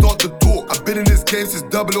cracking they start to talk. I've been in this game since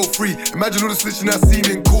 003, imagine all the snitching I've seen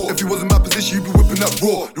in court. If he was in my position you'd be whipping that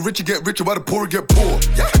raw. The richer get richer while the poorer get poor.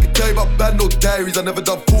 I can tell you about bad no diaries, I never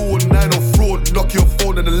done 4 or 9 or fraud. Knock your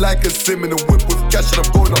phone and the like and sim and the whip was cash and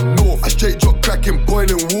I'm going up north. I straight drop cracking,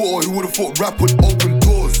 boiling water, who would've thought rap would open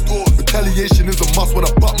doors. Retaliation is a must when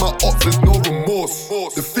I butt my ops, there's no remorse.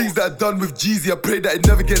 The things that I done with Jeezy, I pray that it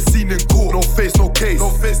never gets seen in court. No face, no case. No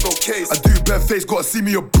face, no case. I do bare face, gotta see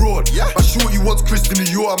me abroad. My shorty wants Christian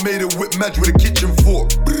New York, I made it whip match with a kitchen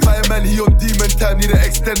fork. Fireman, he on demon time, need an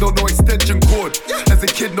extendo, no extension cord. As a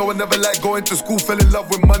kid, no one never liked going to school, fell in love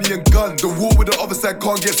with money and guns. The war with the other side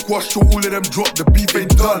can't get squashed, so all of them drop, the beef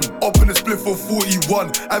ain't done. Open a split for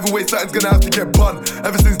 41, either way something's gonna have to get bun.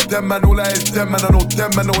 Ever since them man, all I is them man, I know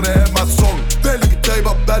them man, I wanna hear my song. Barely can tell you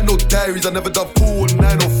about bad no diaries, I never done 4 or 9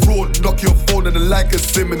 or fraud. Knock your phone and the like and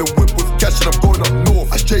sim and the whip was cash and I'm going up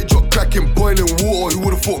north. I straight drop cracking, boiling water, who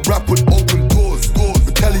would've thought rap would open doors.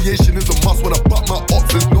 Retaliation is a must when I butt my ops,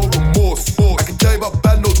 there's no remorse. I can tell you about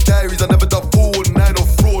bad no diaries, I never done 4 or 9 or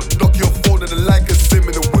fraud. Knock your phone and the like and sim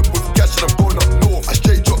and the whip was cash and I'm going up north. I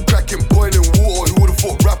straight drop cracking, boiling water, who would've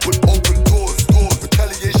thought rap would open doors.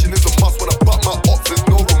 Retaliation is a must when I butt my ops, there's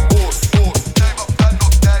no remorse.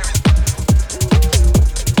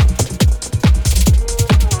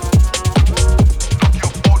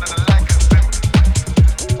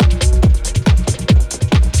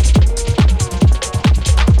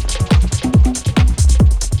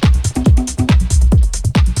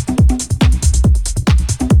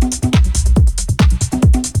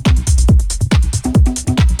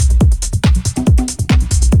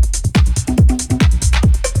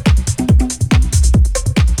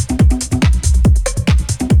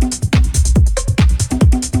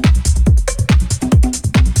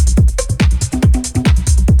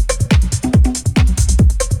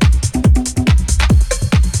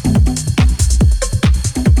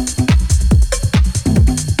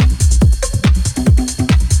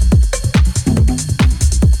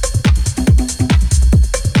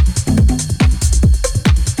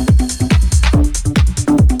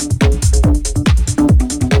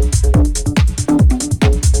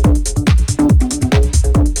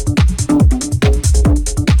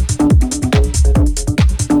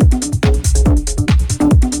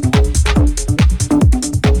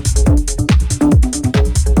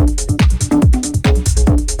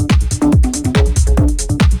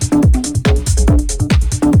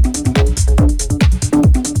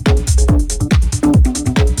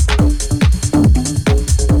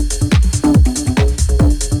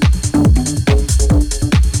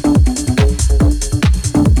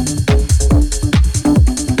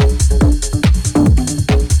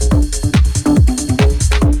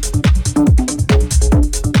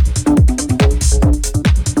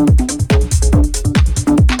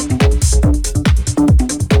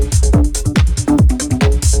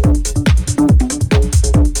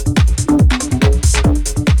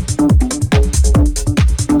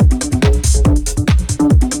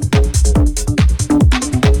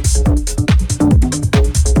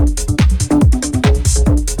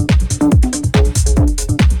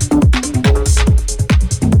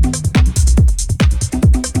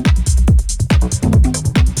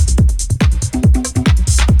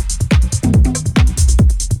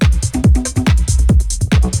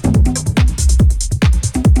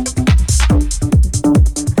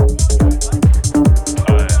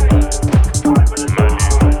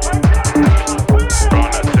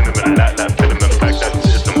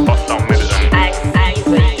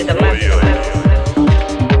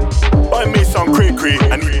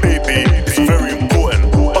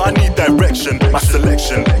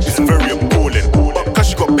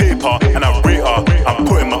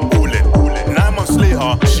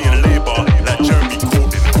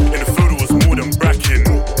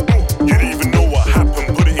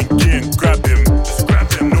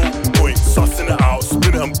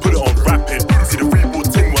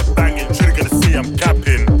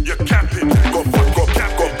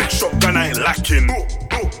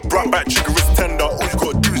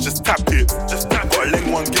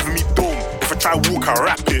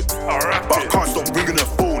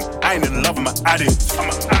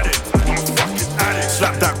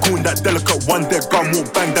 Slap that coon, that delicate one, their gun won't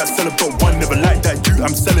bang that celibate one. Never like that you,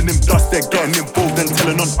 I'm selling him dust, they're getting involved and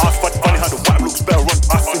telling on us. But funny how the white looks better on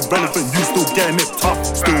us. Irrelevant, you still getting it tough.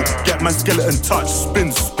 Still get my skeleton touch.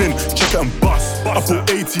 Spin, check it and bust. I put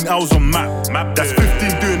 18 hours on map. That's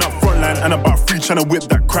 15 doing up front line and about 3 trying to whip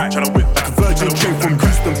that crack. Like a virgin train from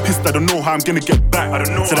Houston, pissed, I don't know how I'm gonna get back.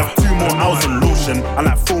 So that's 2 more hours on lotion and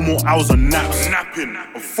like 4 more hours on naps.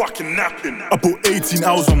 I'm fucking napping. I put 18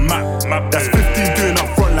 hours on map. That's 15 doing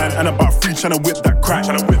up front line and about 3 trying to whip that crack.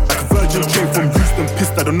 Like a virgin train from Houston,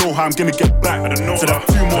 pissed, I don't know how I'm gonna get back. So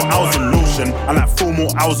that's 2 more hours on lotion and like 4 more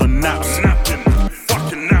hours on naps.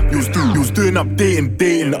 You was doing up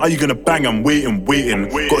dating. Are you gonna bang? I'm waiting.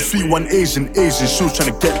 Got a sweet one Asian. She was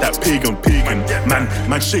trying to get that pagan.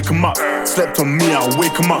 Man, shake 'em up. Slept on me, I'll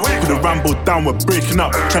wake 'em up. Put a Rambo down, we're breaking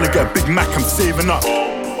up. Trying to get a Big Mac, I'm saving up.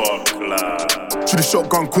 To the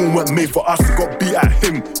shotgun corn weren't made for us. Got beat at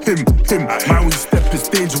him. Man, when you step, it's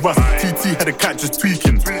dangerous. TT had a cat just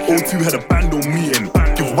tweaking. O2 had a bando meeting.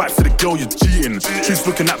 Give wipes to the girl, you're cheating. She's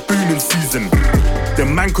looking at booming season. The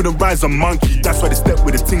man couldn't rise a monkey. That's why they stepped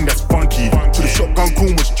with a thing that's funky. To the shotgun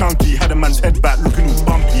corn was chunky. Had a man's head back looking all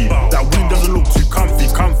bumpy. That wind doesn't look too comfy.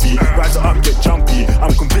 Rise it up, get jumpy.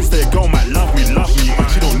 I'm convinced that a girl might love me.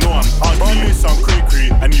 She don't know I'm ugly. But I may sound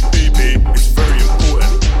cray. I need baby, it's very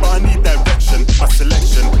important. But I need direction, my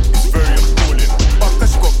selection is very appalling. Fuck that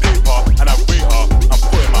she got paper, and I rate her, I'm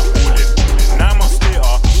putting my all in. 9 months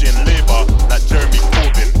later, she in labour, like Jeremy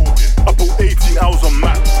Corbyn. I put 18 hours on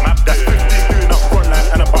map, that's 15 doing up front line,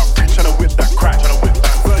 and about 3 trying to whip that crack.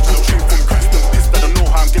 Virgin train from Houston, pissed, I don't know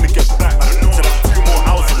how I'm gonna get back. So that's 2 more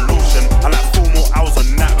hours on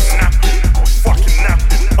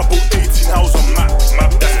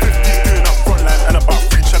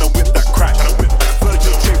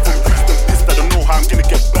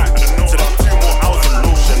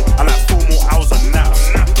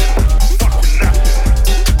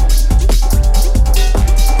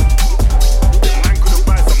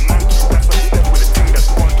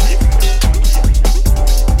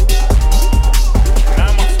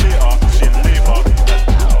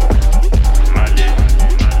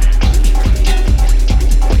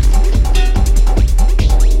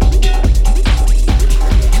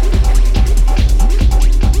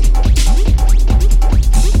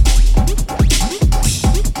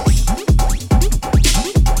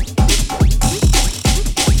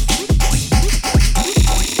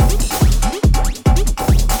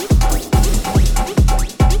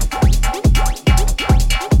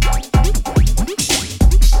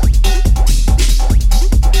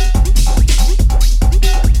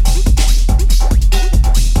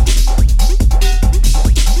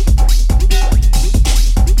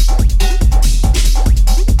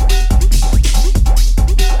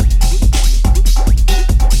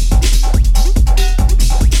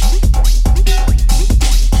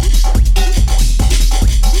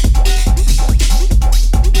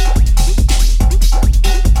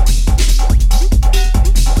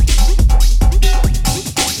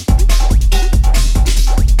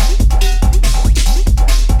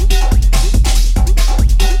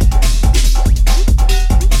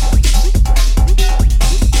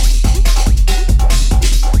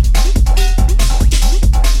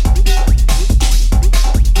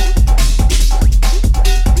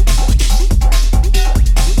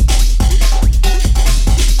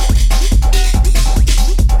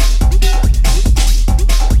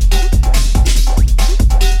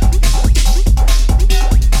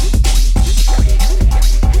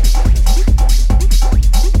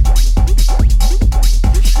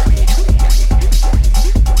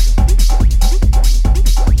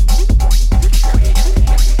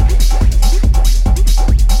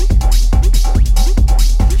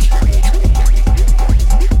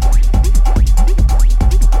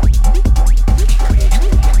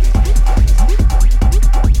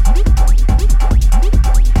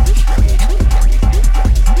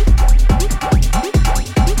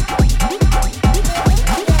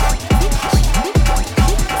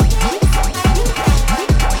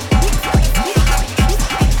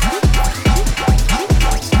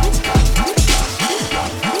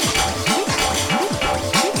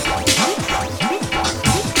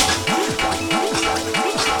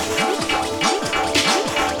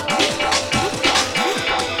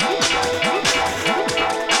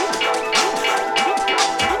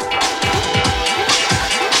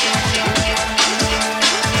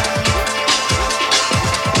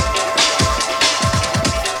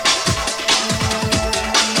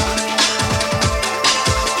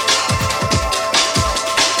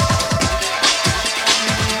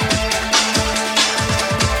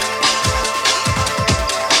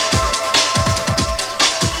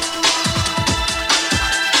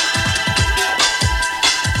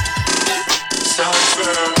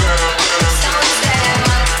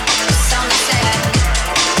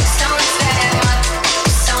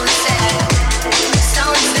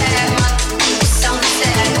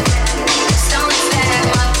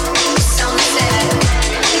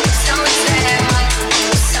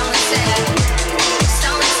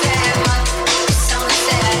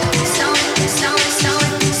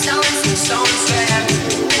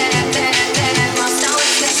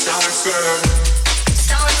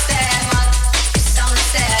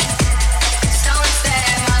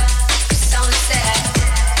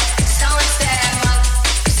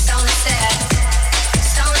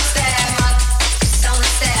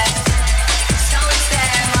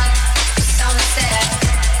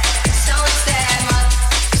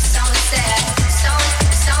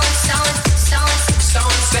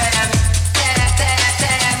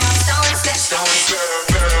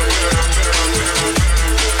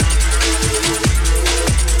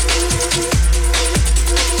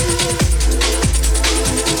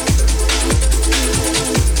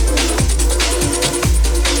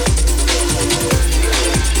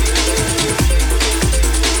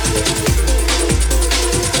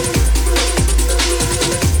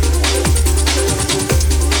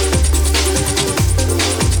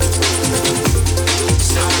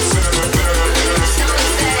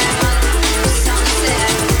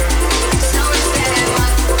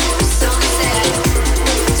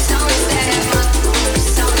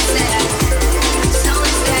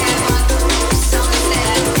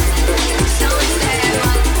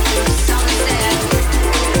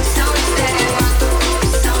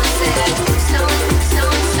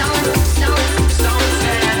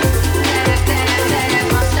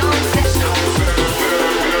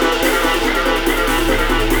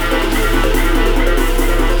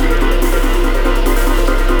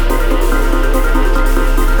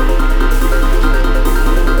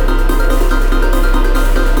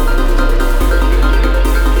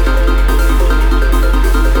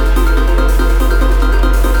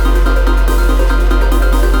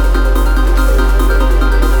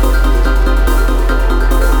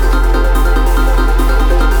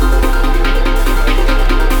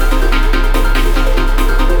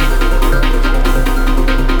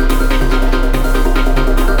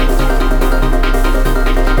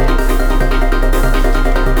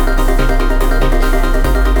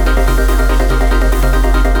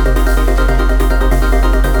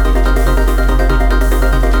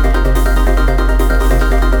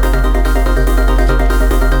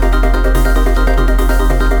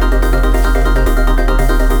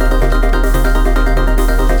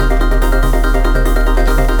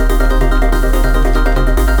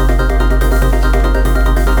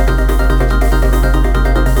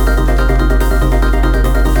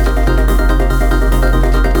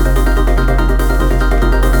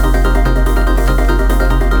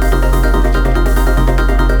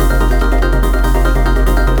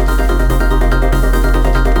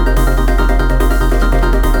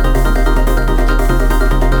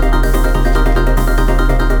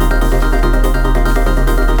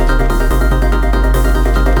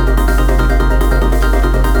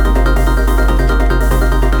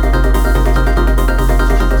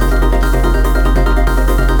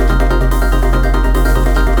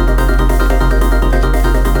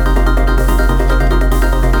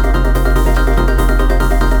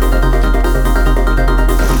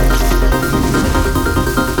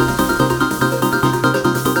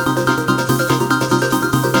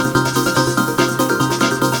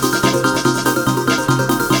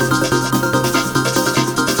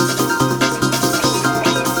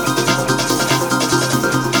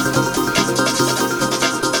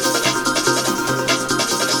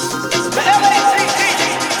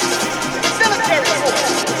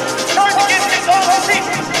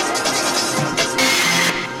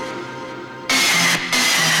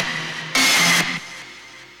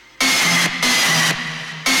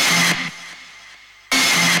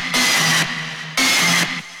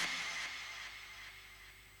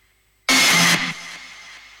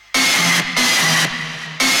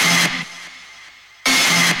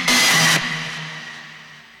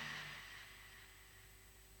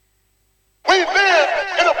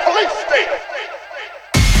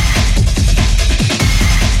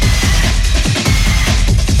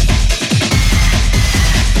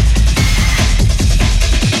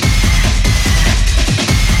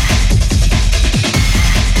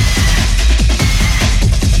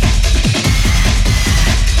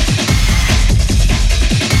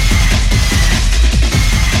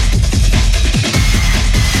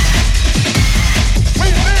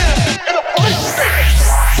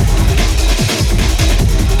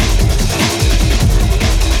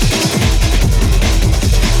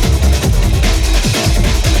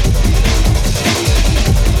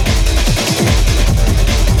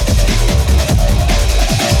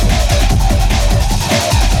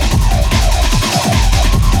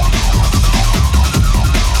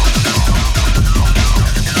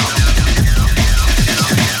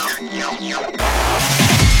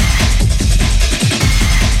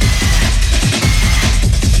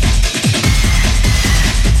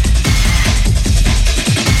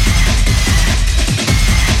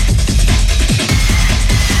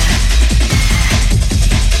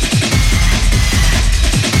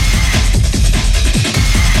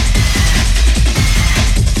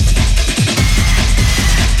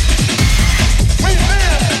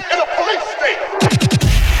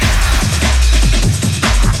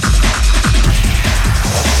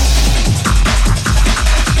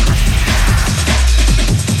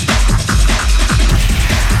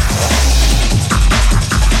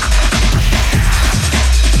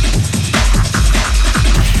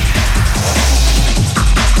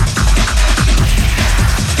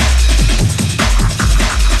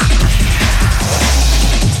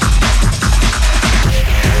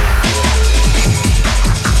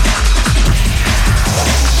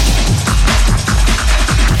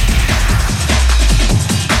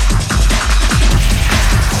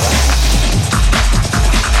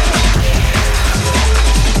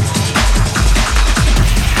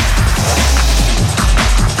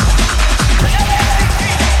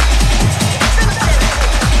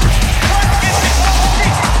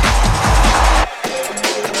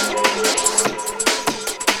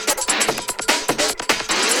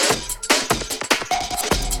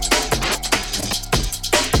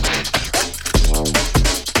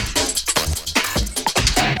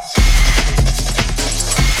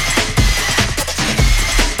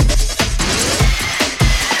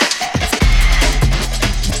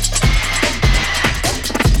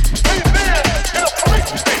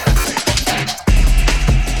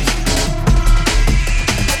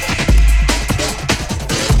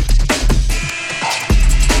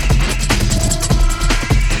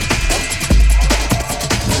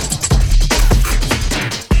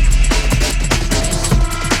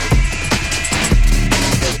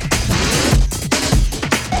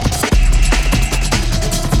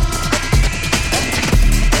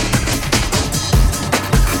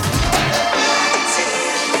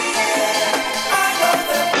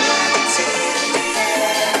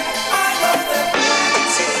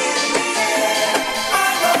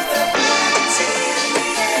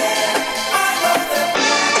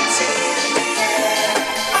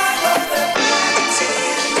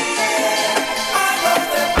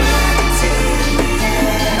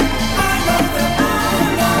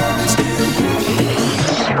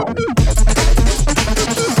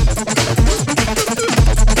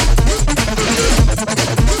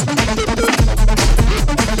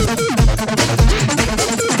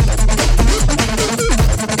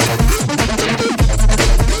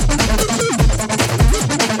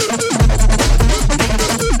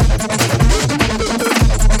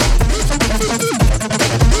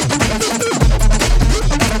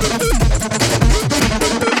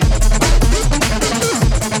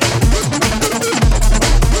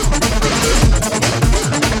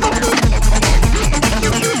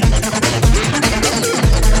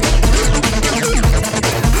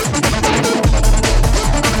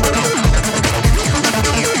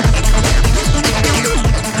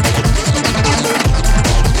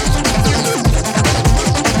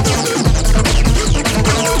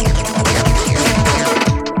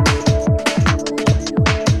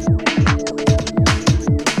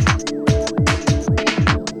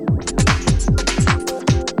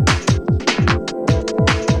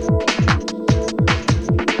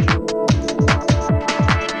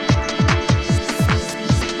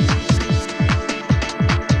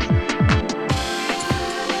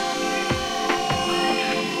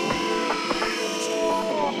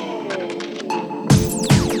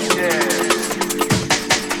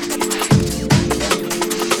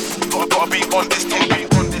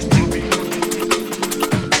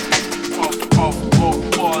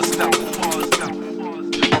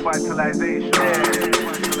Revitalization.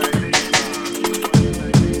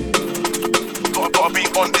 Gotta be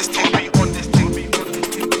on this thing, be on this thing, be on this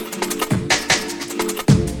thing.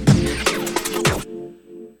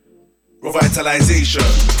 Revitalization.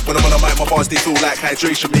 When I'm on a mic, my bars, they feel like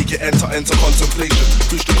hydration. Make it enter contemplation.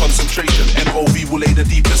 Boost the concentration. NOV will lay the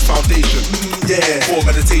deepest foundation. Yeah, for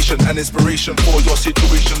meditation and inspiration. For your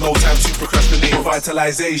situation, no time to procrastinate.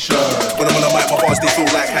 Revitalization. When I'm on a mic, my bars, they feel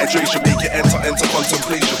like hydration. Make it enter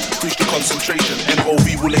contemplation. Boost the concentration. NOV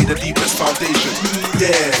will lay the deepest foundation.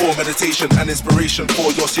 Yeah, for meditation and inspiration.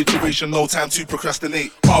 For your situation, no time to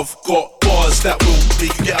procrastinate. I've got bars that will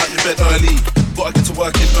make you get out your bed early. Gotta get to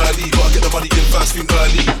work in early, gotta get the money in first thing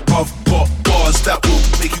early. I've got bars that will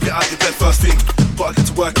make you get out your bed first thing. Gotta get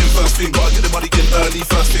to work in first thing, gotta get the money in early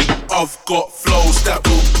first thing. I've got flows that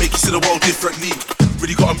will make you see the world differently.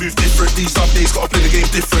 Really gotta move differently, some days gotta play the game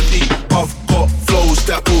differently. I've got flows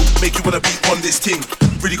that will make you wanna be on this thing.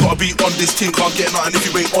 Really gotta be on this thing, can't get nothing if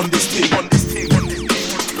you ain't on this thing. On this thing, on this thing.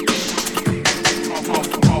 I've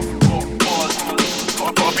got bars,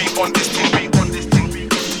 gotta be on this thing, be on this thing.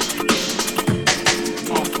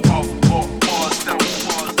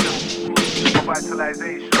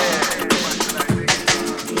 Revitalization.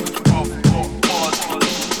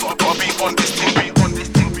 Gotta be on this thing, be on this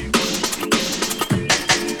thing, be on this thing.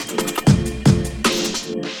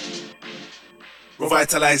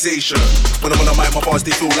 Revitalization. When I'm on a mic, my bars,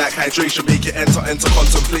 they feel like hydration. Make it enter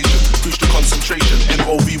contemplation. Boost the concentration.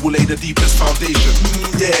 NOV will lay the deepest foundation.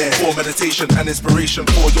 Yeah, for meditation and inspiration.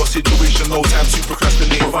 For your situation, no time to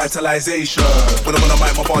procrastinate. Revitalization. When I'm on a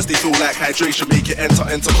mic, my bars, they feel like hydration. Make it enter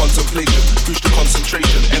contemplation. Boost the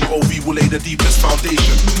concentration. NOV will lay the deepest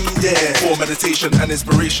foundation. Yeah, for meditation and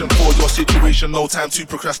inspiration. For your situation, no time to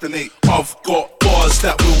procrastinate. I've got bars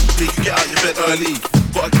that will make you get out your bed early.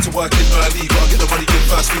 Gotta get to work in early, gotta get the money in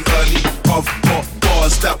first thing early. I've got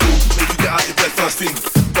bars that will make you get out your bed first thing.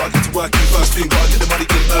 Gotta get to work in first thing, gotta get the money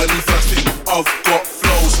in early first thing. I've got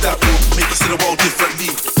flows that will make you see the world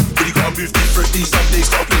differently. Really gotta move differently, some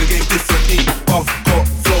days gotta play the game differently. I've got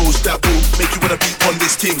flows that will make you wanna be on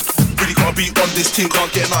this thing. Really gotta be on this thing,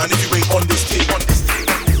 can't get nothing if you ain't on this thing, on this thing.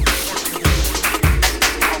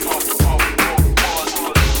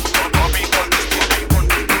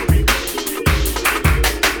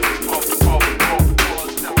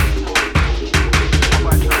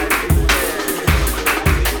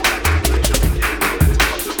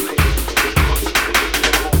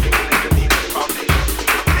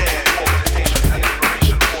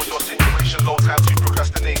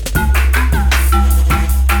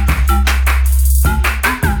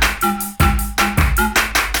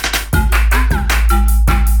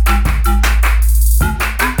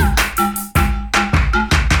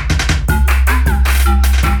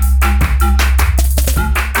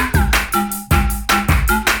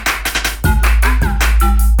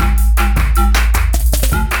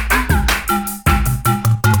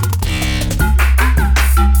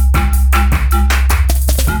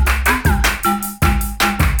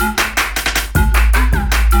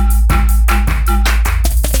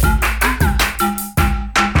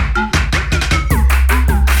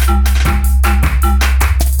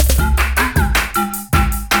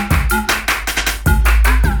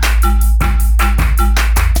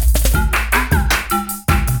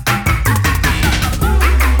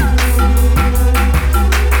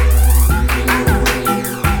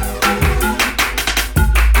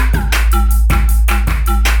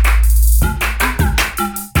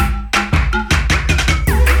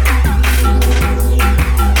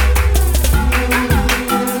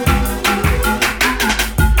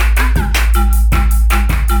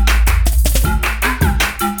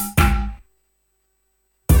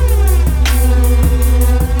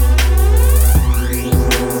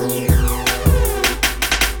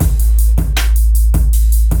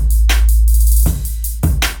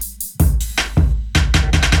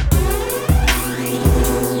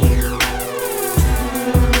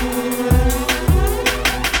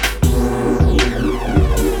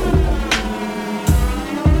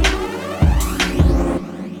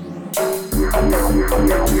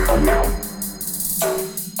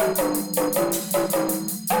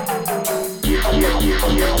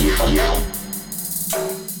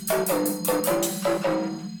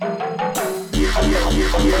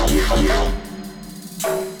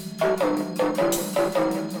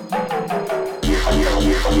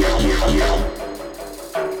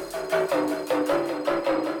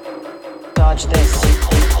 Dodge this.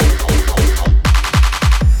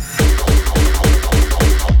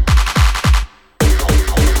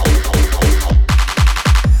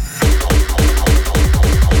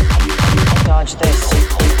 Dodge this.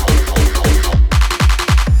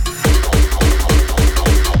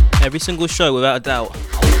 single show, without a doubt,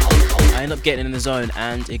 I end up getting in the zone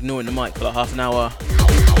and ignoring the mic for like half an hour.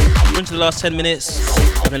 We're into the last 10 minutes,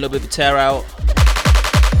 having a little bit of a tear out.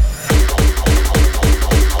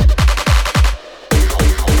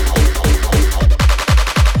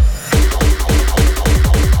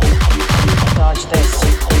 Dodge this.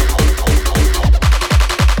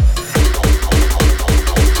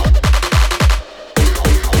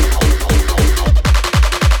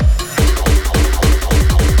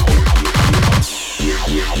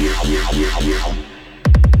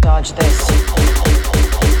 Dodge this.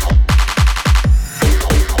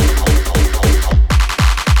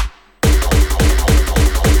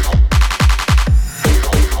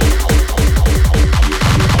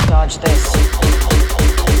 Dodge this.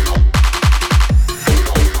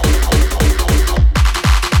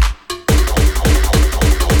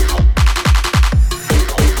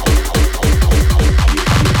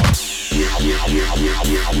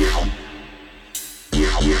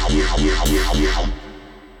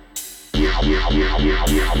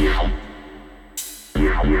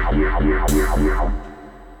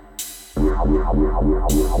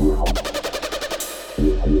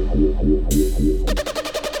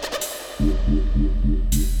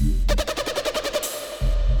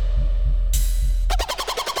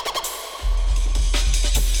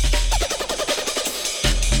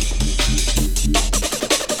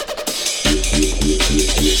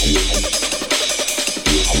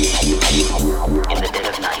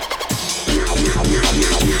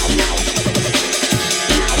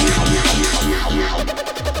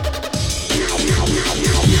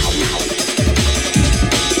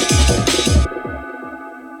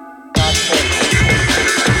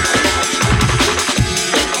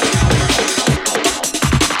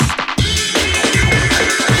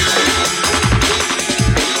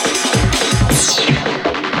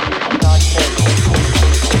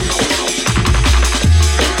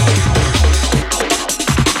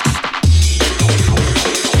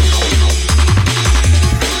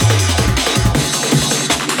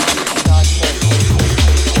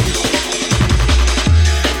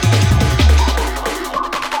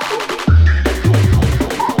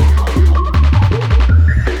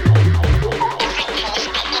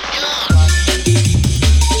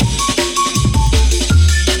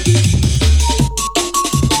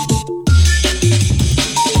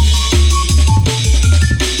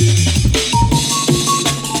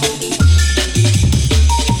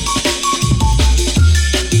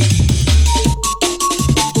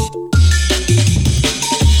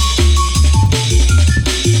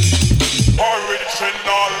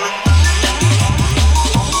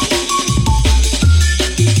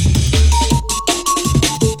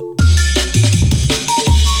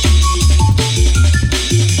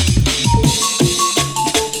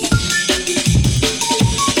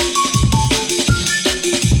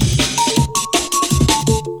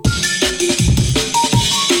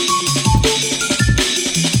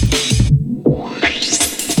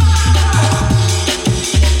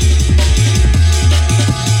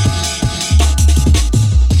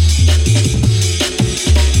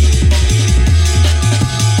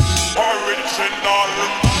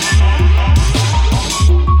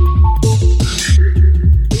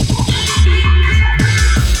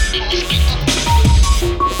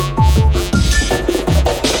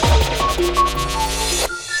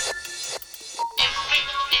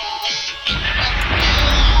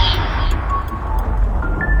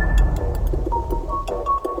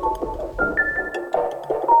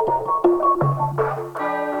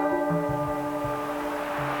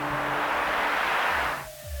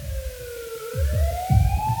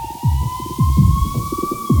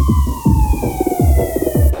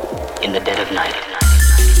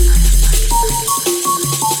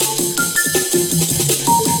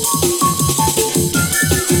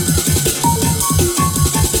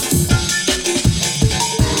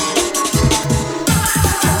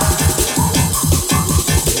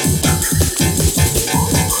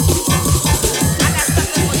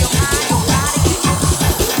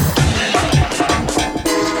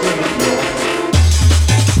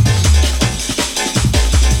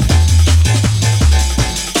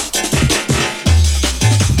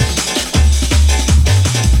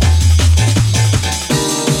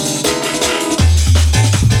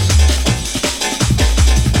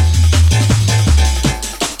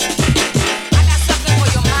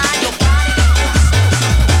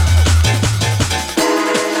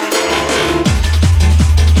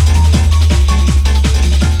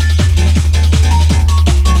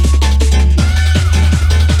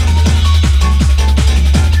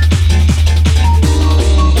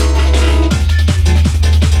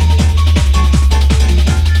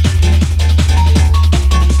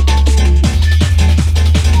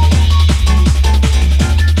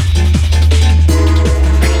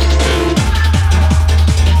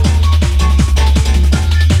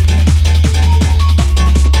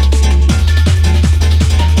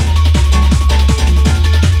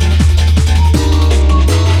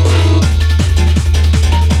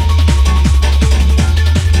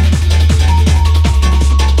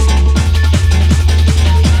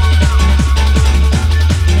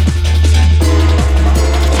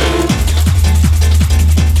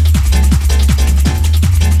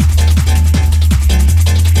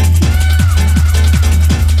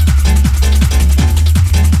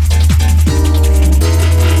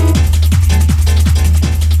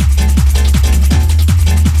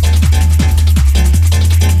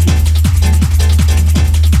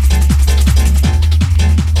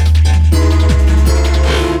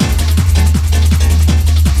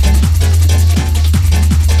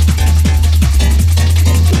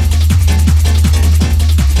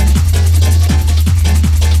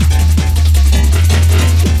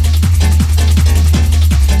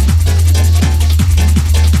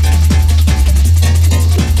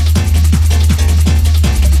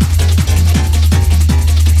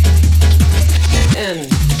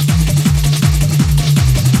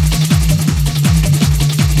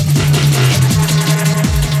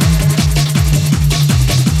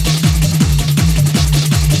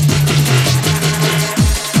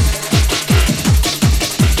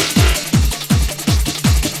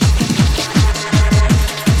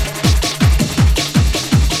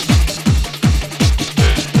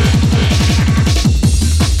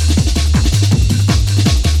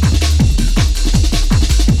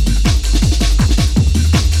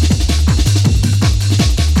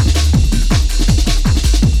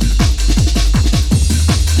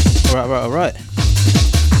 Alright.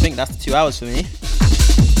 I think that's the 2 hours for me.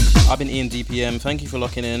 I've been Ian DPM. Thank you for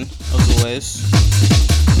locking in, as always.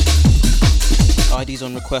 IDs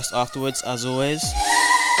on request afterwards, as always.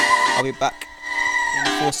 I'll be back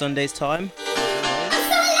in 4 Sundays' time.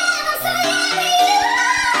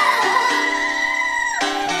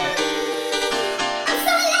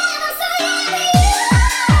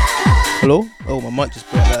 Hello? Oh, my mic just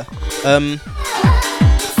broke there.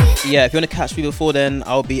 Yeah, if you want to catch me before then,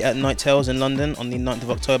 I'll be at Night Tales in London on the 9th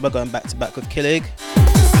of October, going back to back with Kilig.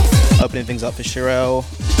 Opening things up for Sherelle.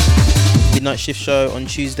 Midnight Shift show on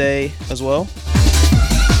Tuesday as well.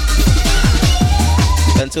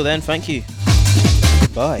 Until then, thank you.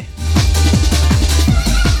 Goodbye.